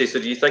just going to say, so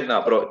do you think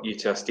that brought you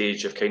to a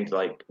stage of kind of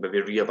like maybe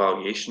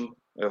reevaluation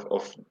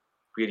of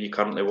where you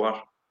currently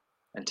were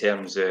in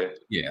terms of...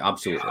 Yeah,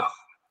 absolutely.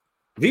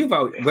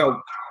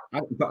 Well,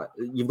 but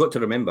you've got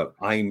to remember,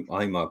 I'm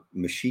a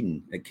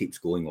machine. It keeps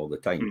going all the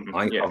time.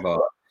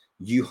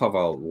 You have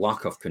a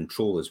lack of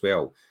control as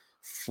well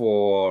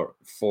for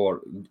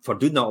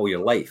doing that all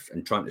your life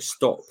and trying to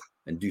stop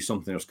and do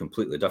something else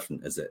completely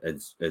different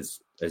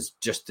is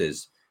just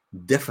as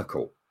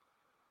difficult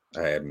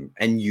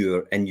in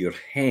your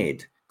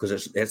head,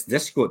 because it's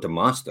this you've got to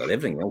master.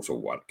 Everything else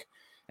will work.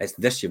 It's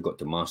this you've got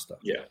to master.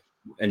 Yeah.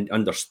 And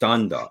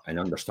understand that and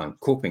understand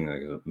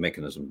coping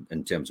mechanism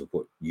in terms of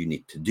what you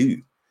need to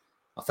do.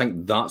 I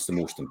think that's the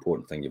most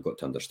important thing you've got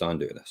to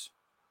understand out of this.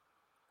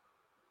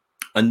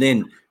 And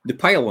then the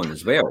pile on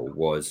as well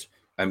was,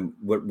 and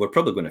we're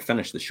probably going to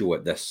finish the show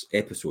at this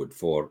episode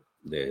for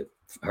the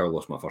How I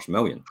Lost My First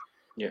Million.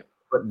 Yeah.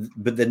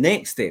 But the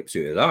next steps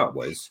out of that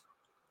was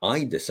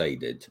I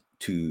decided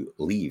to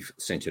leave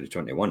Century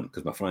 21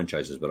 because my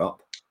franchises were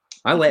up.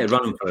 I let it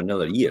run for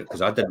another year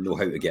because I didn't know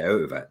how to get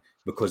out of it,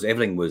 because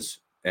everything was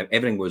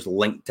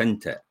linked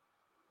into it.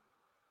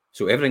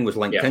 So everything was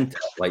linked into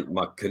it. Like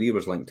my career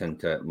was linked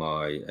into it.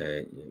 My,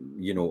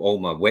 all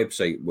my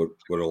website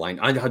were aligned.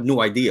 I had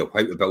no idea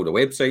how to build a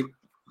website.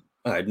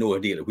 I had no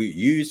idea who to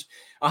use.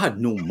 I had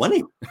no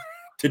money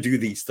to do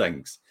these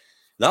things.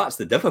 That's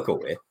the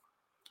difficulty.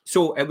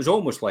 So it was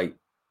almost like,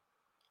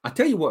 I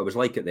tell you what it was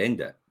like at the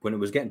end of it, when it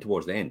was getting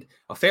towards the end.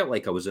 I felt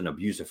like I was in an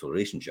abusive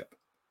relationship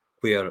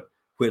where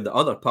the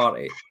other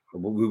party,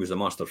 who was the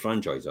master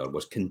franchisor,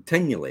 was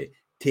continually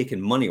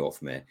taking money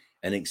off me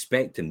and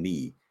expecting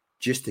me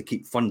just to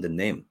keep funding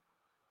them,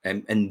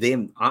 and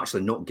them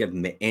actually not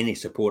giving me any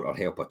support or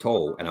help at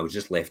all, and I was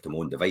just left to my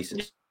own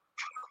devices.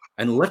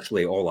 And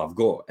literally all I've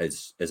got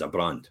is a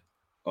brand,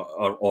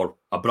 or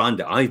a brand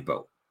that I've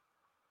built.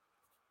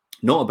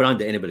 Not a brand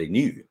that anybody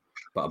knew,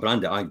 but a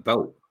brand that I've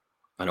built,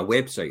 and a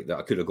website that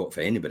I could have got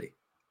for anybody.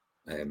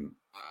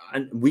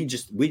 And we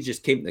just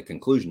came to the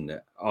conclusion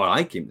that, or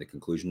I came to the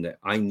conclusion that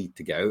I need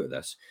to get out of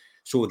this.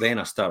 So then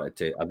I started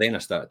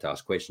to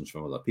ask questions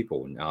from other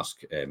people and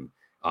ask,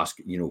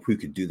 who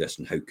could do this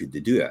and how could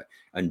they do it,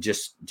 and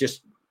just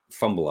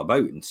fumble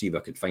about and see if I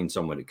could find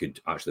someone that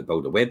could actually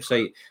build a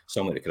website,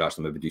 someone that could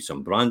actually maybe do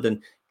some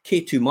branding.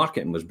 K2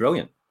 Marketing was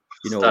brilliant.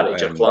 Started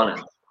your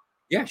planning.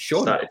 Yeah,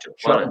 Sean.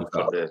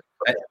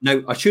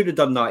 Now, I should have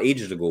done that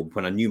ages ago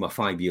when I knew my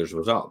 5 years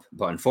was up,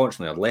 but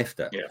unfortunately I'd left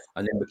it. Yeah.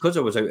 And then because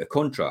I was out of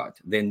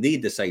contract, then they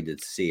decided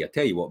to say, I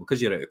tell you what,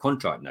 because you're out of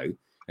contract now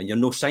and you're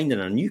not signing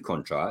a new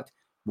contract,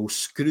 we'll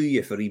screw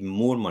you for even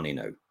more money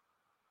now.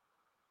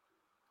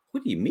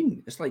 What do you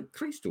mean? It's like,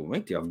 Christ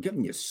almighty, I've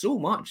given you so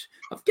much.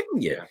 I've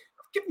given you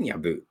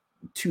about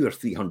 200,000 or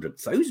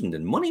 300,000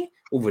 in money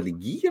over the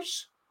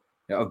years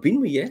that I've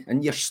been with you,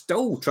 and you're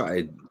still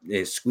trying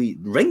to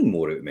wring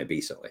more out of me,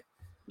 basically.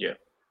 Yeah.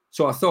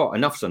 So I thought,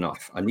 enough's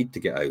enough. I need to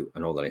get out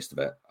and all the rest of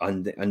it.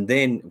 And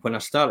then when I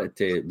started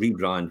to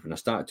rebrand, when I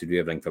started to do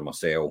everything for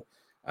myself,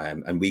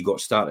 and we got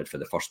started for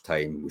the first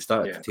time, we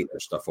started to take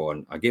this stuff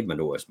on. I gave my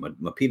notice.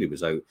 My period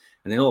was out,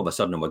 and then all of a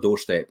sudden on my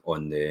doorstep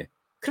on the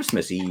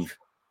Christmas Eve,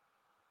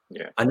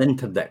 an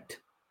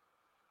interdict.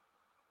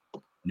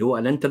 You know what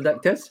an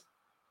interdict is?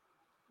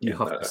 You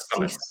have to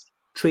cease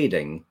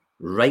trading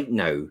right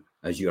now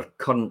as your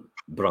current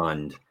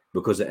brand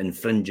because it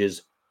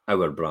infringes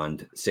our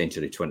brand,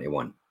 Century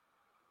 21.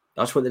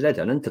 That's what they did,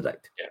 an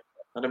interdict. Yeah,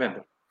 I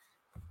remember.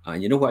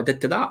 And you know what I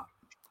did to that?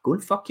 Go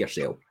and fuck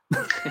yourself.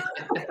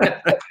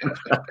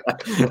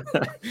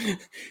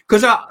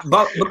 Because I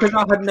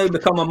had now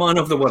become a man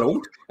of the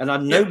world, and I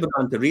now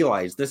began to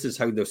realise this is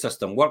how the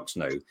system works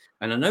now.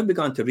 And I now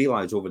began to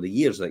realise over the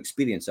years, the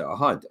experience that I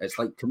had, it's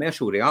like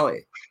commercial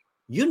reality.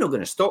 You're not going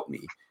to stop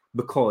me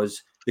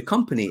because the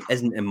company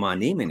isn't in my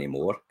name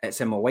anymore. It's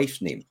in my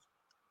wife's name.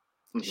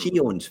 Mm-hmm. She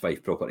owns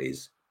 5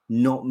 properties,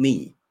 not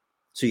me.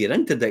 So your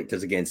interdict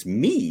is against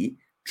me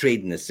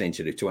trading as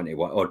Century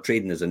 21 or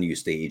trading as a new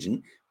estate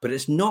agent, but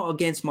it's not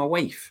against my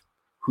wife,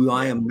 who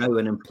I am now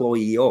an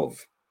employee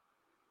of.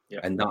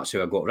 Yeah. And that's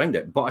how I got around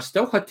it. But I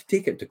still had to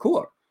take it to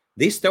court.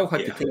 They still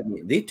had to take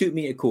me. They took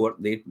me to court.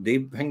 They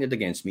hanged it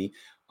against me.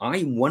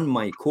 I won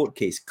my court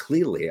case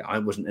clearly. I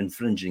wasn't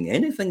infringing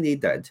anything they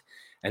did.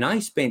 And I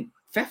spent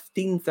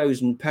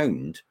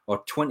 £15,000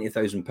 or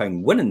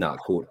 £20,000 winning that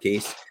court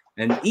case.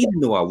 And even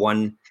though I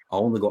won, I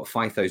only got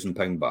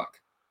 £5,000 back.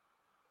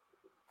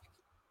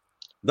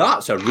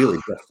 That's a really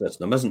good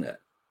system, isn't it?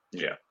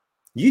 Yeah.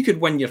 You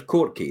could win your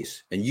court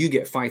case and you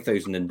get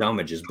 5,000 in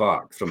damages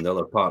back from the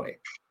other party.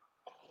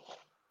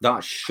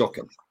 That's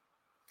shocking.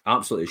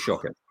 Absolutely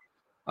shocking.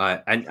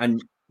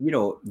 And you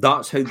know,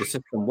 that's how the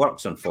system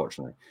works,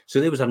 unfortunately.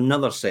 So there was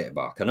another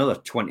setback, another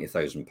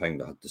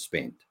 £20,000 I had to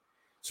spend.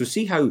 So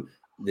see how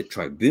the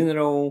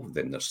tribunal,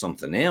 then there's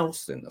something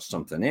else, then there's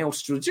something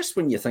else. So just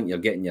when you think you're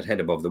getting your head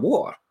above the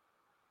water,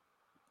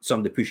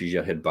 somebody pushes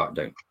your head back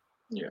down.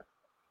 Yeah.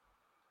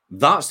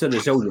 That's the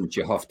resilience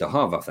you have to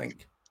have, I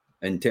think,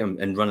 in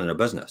running a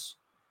business.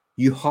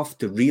 You have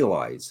to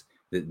realise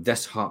that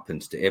this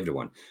happens to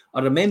everyone.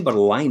 I remember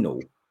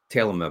Lionel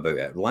telling me about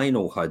it.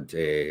 Lionel had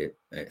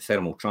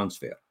Thermal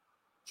Transfer.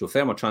 So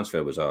Thermal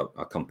Transfer was a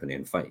company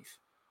in Fife.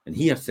 And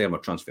he had Thermal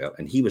Transfer,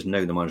 and he was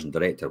now the managing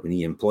director when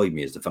he employed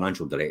me as the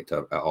financial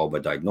director at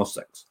Alba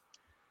Diagnostics.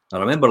 I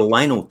remember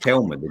Lionel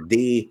telling me the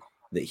day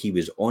that he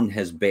was on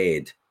his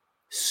bed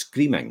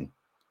screaming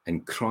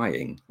and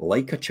crying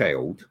like a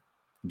child,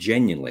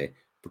 genuinely,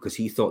 because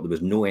he thought there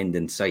was no end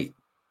in sight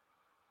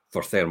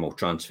for Thermal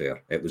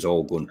Transfer. It was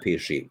all going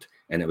pear-shaped,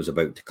 and it was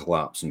about to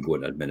collapse and go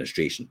into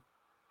administration.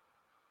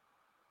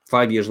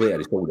 5 years later,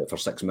 he sold it for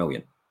 $6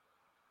 million.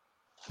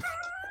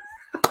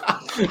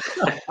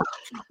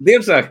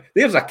 there's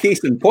a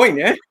case in point,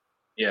 eh?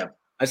 Yeah.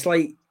 It's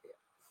like,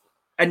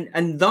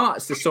 and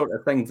that's the sort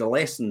of thing, the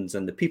lessons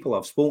and the people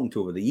I've spoken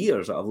to over the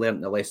years that I've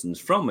learned the lessons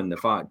from, and the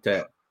fact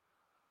that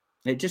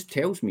it just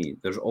tells me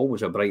there's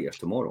always a brighter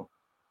tomorrow.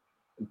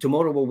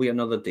 Tomorrow will be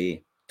another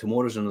day.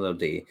 Tomorrow's another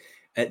day.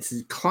 It's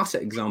a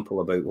classic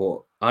example about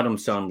what Adam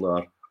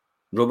Sandler,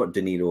 Robert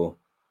De Niro,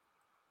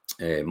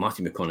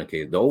 Matthew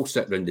McConaughey, they all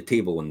sit around the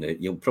table, and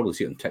you'll probably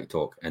see it on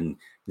TikTok, and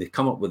they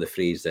come up with the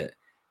phrase that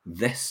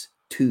this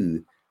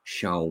too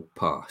shall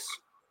pass.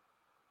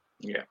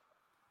 Yeah.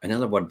 In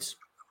other words,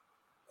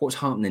 what's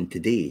happening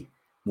today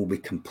will be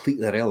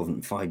completely irrelevant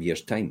in 5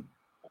 years' time.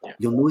 Yeah.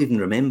 You'll not even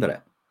remember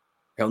it.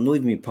 It'll not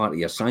even be part of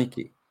your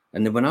psyche.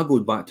 And then when I go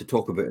back to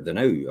talk about it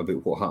now,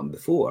 about what happened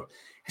before,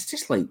 it's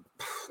just like,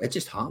 it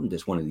just happened.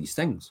 It's one of these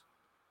things.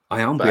 But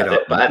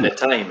at the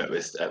time, it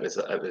was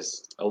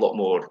a lot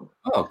more.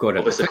 Oh God!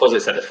 Obviously, because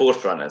it's at the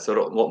forefront, it's a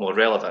lot more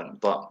relevant.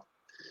 But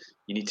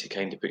you need to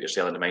kind of put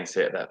yourself in the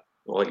mindset that,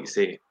 well, like you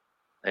say,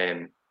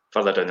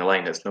 further down the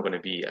line, it's not going to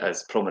be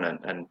as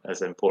prominent and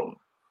as important.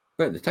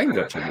 But at the time,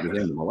 Richard, it was the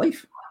end of my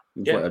life.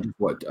 Yeah.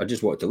 Like I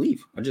just wanted to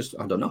leave. I just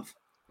had enough.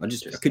 I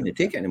couldn't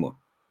take it anymore.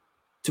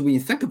 So when you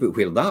think about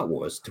where that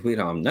was to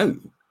where I am now,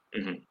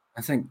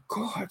 I think,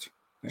 God,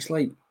 it's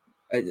like,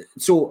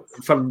 so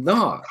for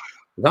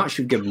that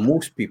should give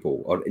most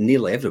people, or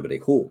nearly everybody,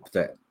 hope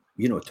that,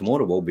 you know,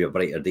 tomorrow will be a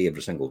brighter day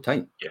every single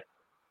time. Yeah.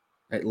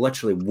 It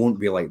literally won't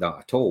be like that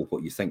at all,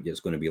 what you think it's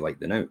going to be like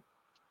the now.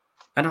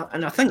 And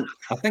I think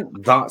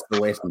that's the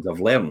lessons I've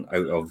learned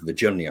out of the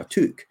journey I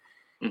took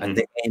and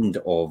the end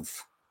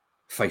of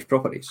Fife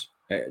Properties.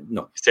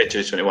 No,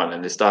 Century 21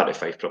 and the start of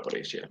Fife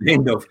Properties, yeah. The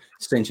end of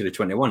Century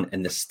 21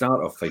 and the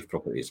start of Fife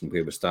Properties and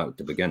where we started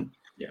to begin.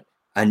 Yeah.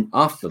 And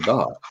after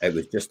that, it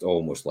was just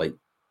almost like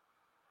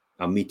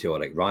a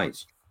meteoric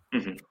rise.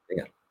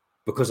 Yeah.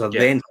 Because I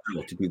then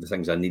had to do the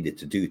things I needed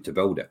to do to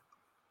build it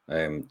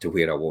to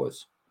where I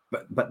was.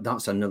 But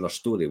that's another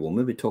story. We'll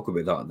maybe talk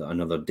about that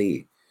another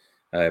day.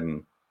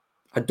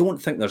 I don't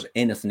think there's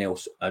anything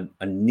else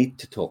I need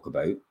to talk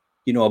about.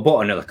 You know, I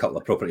bought another couple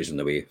of properties on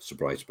the way.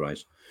 Surprise,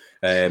 surprise.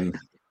 I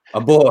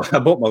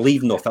bought my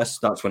leaving office.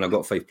 That's when I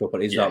got Fife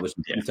Properties. That was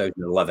in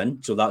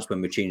 2011. So that's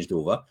when we changed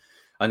over.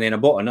 And then I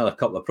bought another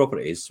couple of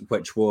properties,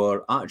 which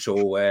were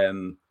actual.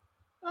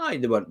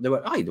 They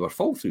were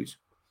fall throughs.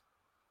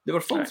 They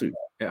were fall throughs.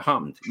 It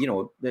happened. You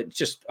know, it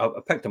just I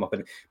picked them up.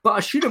 But I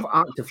should have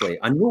actively.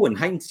 I know in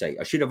hindsight,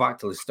 I should have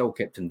actually still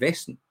kept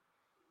investing.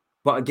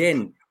 But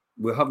again,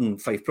 we're having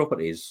Fife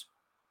Properties.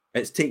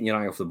 It's taking your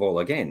eye off the ball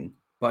again.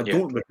 But I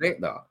don't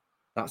regret that.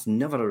 That's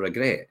never a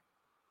regret.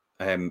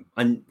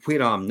 And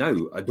where I am now,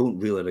 I don't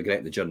really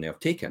regret the journey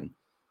I've taken,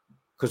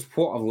 because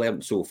what I've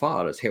learned so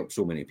far has helped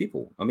so many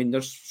people. I mean,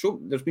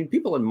 there's been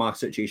people in my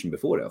situation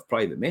before it have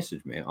private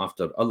messaged me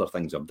after other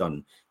things I've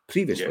done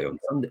previously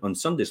on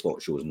Sunday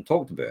slot shows and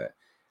talked about it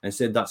and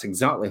said that's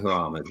exactly who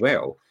I am as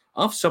well.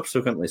 I've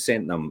subsequently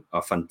sent them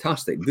a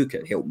fantastic book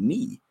that helped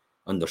me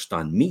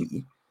understand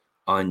me,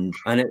 and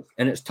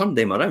it's turned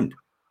them around.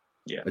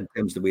 Yeah. In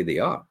terms of the way they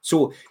are.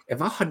 So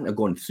if I hadn't have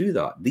gone through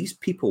that, these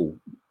people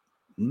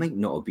might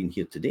not have been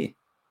here today.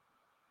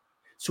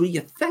 So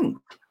you think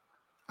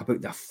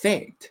about the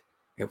effect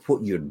of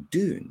what you're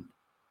doing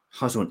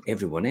has on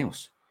everyone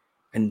else.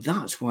 And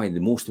that's why the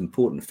most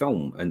important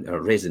film and I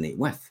resonate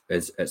with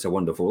is It's a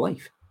Wonderful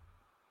Life.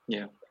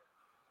 Yeah.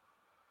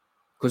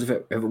 Because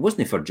if it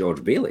wasn't for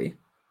George Bailey,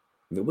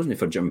 if it wasn't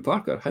for Jim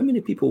Parker, how many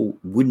people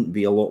wouldn't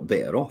be a lot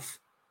better off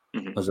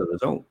as a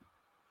result?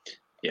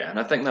 Yeah, and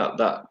I think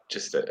that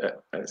just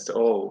it's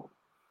all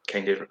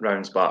kind of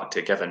rounds back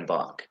to giving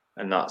back,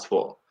 and that's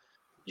what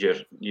your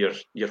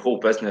whole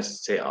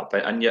business set up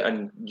and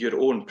your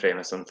own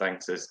premise on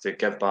things is to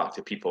give back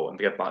to people and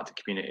give back to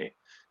community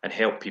and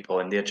help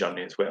people in their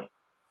journey as well.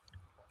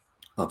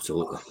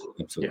 Absolutely.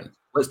 Yeah.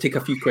 let's take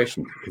a few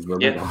questions because we're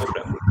Yeah, go for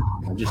it.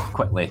 I'll just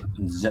quickly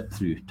zip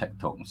through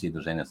TikTok and see if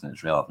there's anything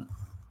that's relevant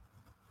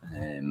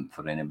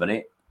for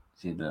anybody.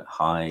 See that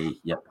hi,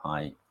 yep,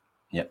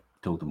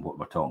 told them what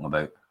we're talking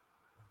about.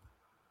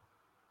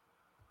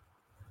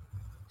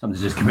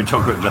 Somebody's just going to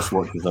talk about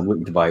wristwatches. I'm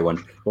looking to buy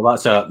one. Well,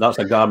 that's a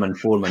Garmin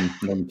Foreman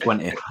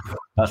 920.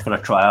 That's for a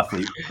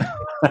triathlete.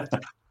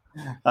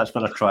 That's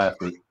for a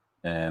triathlete.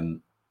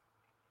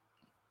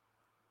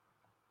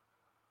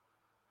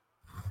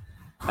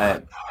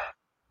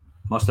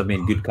 Must have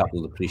been good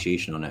capital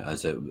depreciation on it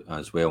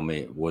as well,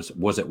 mate.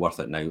 Was it worth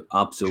it now?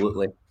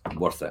 Absolutely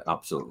worth it.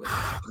 Absolutely.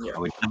 Yeah, I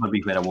would never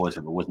be where I was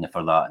if it wasn't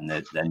for that and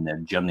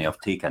the journey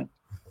I've taken.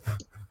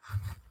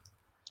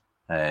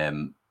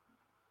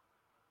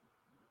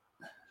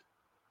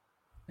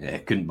 Yeah,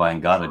 couldn't buy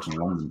in garage in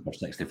London for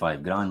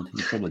 65 grand.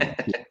 You probably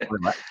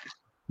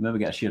maybe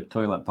get a shared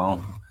toilet,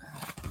 pal.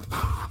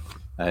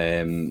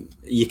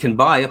 You can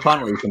buy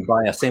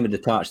a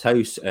semi-detached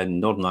house in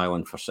Northern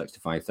Ireland for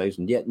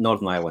 65,000. Yet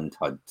Northern Ireland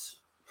had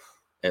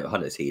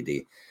its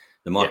heyday.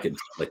 The market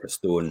dropped like a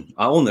stone.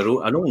 I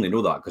only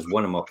know that because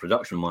one of my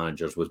production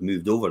managers was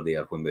moved over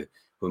there when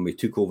we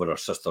took over our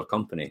sister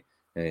company,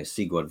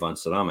 Seago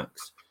Advanced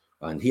Ceramics,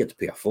 and he had to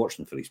pay a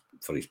fortune for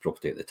his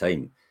property at the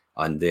time.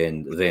 And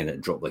then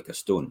it dropped like a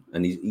stone.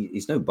 And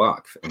he's now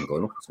back in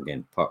Glenorchy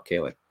again, Pat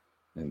Kelly.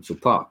 So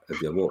Pat,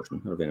 if you're watching,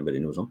 or if anybody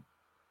knows him,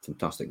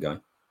 fantastic guy.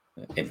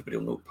 Everybody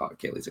will know Pat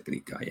Kelly's a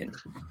great guy.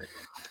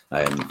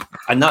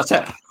 And that's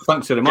it.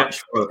 Thanks very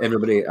much for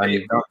everybody. And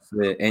that's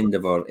the end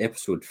of our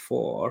episode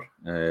for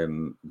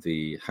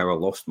the How I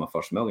Lost My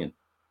First Million.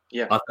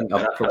 Yeah, I think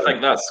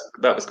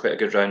that was quite a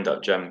good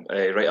roundup, Jim.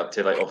 Right up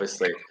to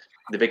obviously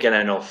the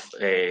beginning of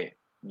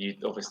you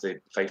obviously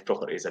 5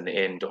 properties and the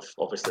end of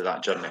obviously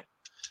that journey.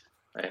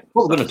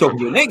 What we're going to talk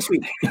about next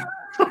week.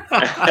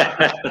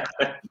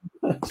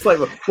 It's like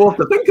we'll have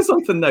to think of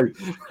something now.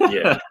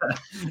 Yeah.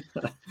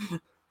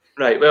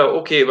 Right. Well,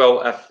 okay.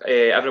 Well, if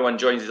everyone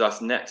joins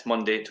us next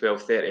Monday,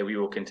 12:30, we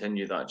will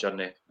continue that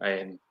journey.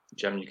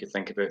 Jim, you could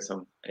think about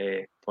some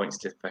points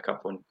to pick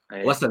up on.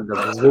 Listen,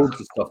 there's loads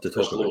of stuff to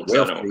talk about.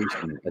 Wealth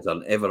creation is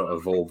an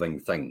ever-evolving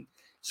thing.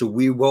 So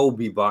we will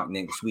be back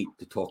next week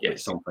to talk about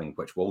something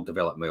which will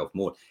develop wealth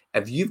more.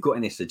 If you've got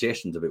any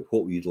suggestions about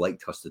what you'd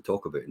like us to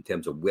talk about in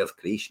terms of wealth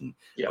creation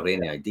or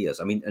any ideas,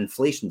 I mean,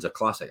 inflation's a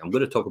classic. I'm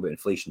going to talk about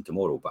inflation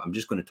tomorrow, but I'm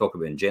just going to talk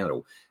about in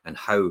general and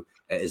how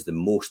it is the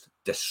most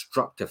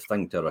destructive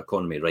thing to our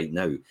economy right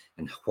now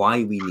and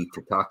why we need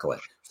to tackle it.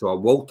 So I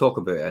will talk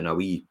about it in a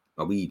wee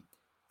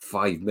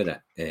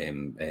 5-minute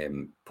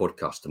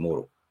podcast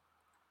tomorrow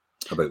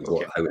about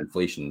how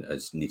inflation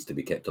needs to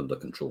be kept under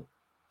control.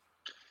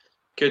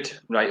 Good.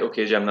 Right.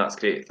 Okay, Jim, that's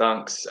great.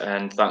 Thanks.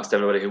 And thanks to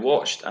everybody who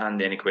watched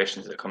and any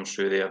questions that come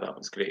through there. That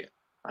was great.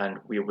 And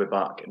we'll be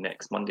back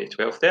next Monday,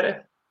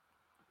 12:30.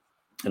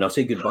 And I'll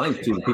say goodbye to the people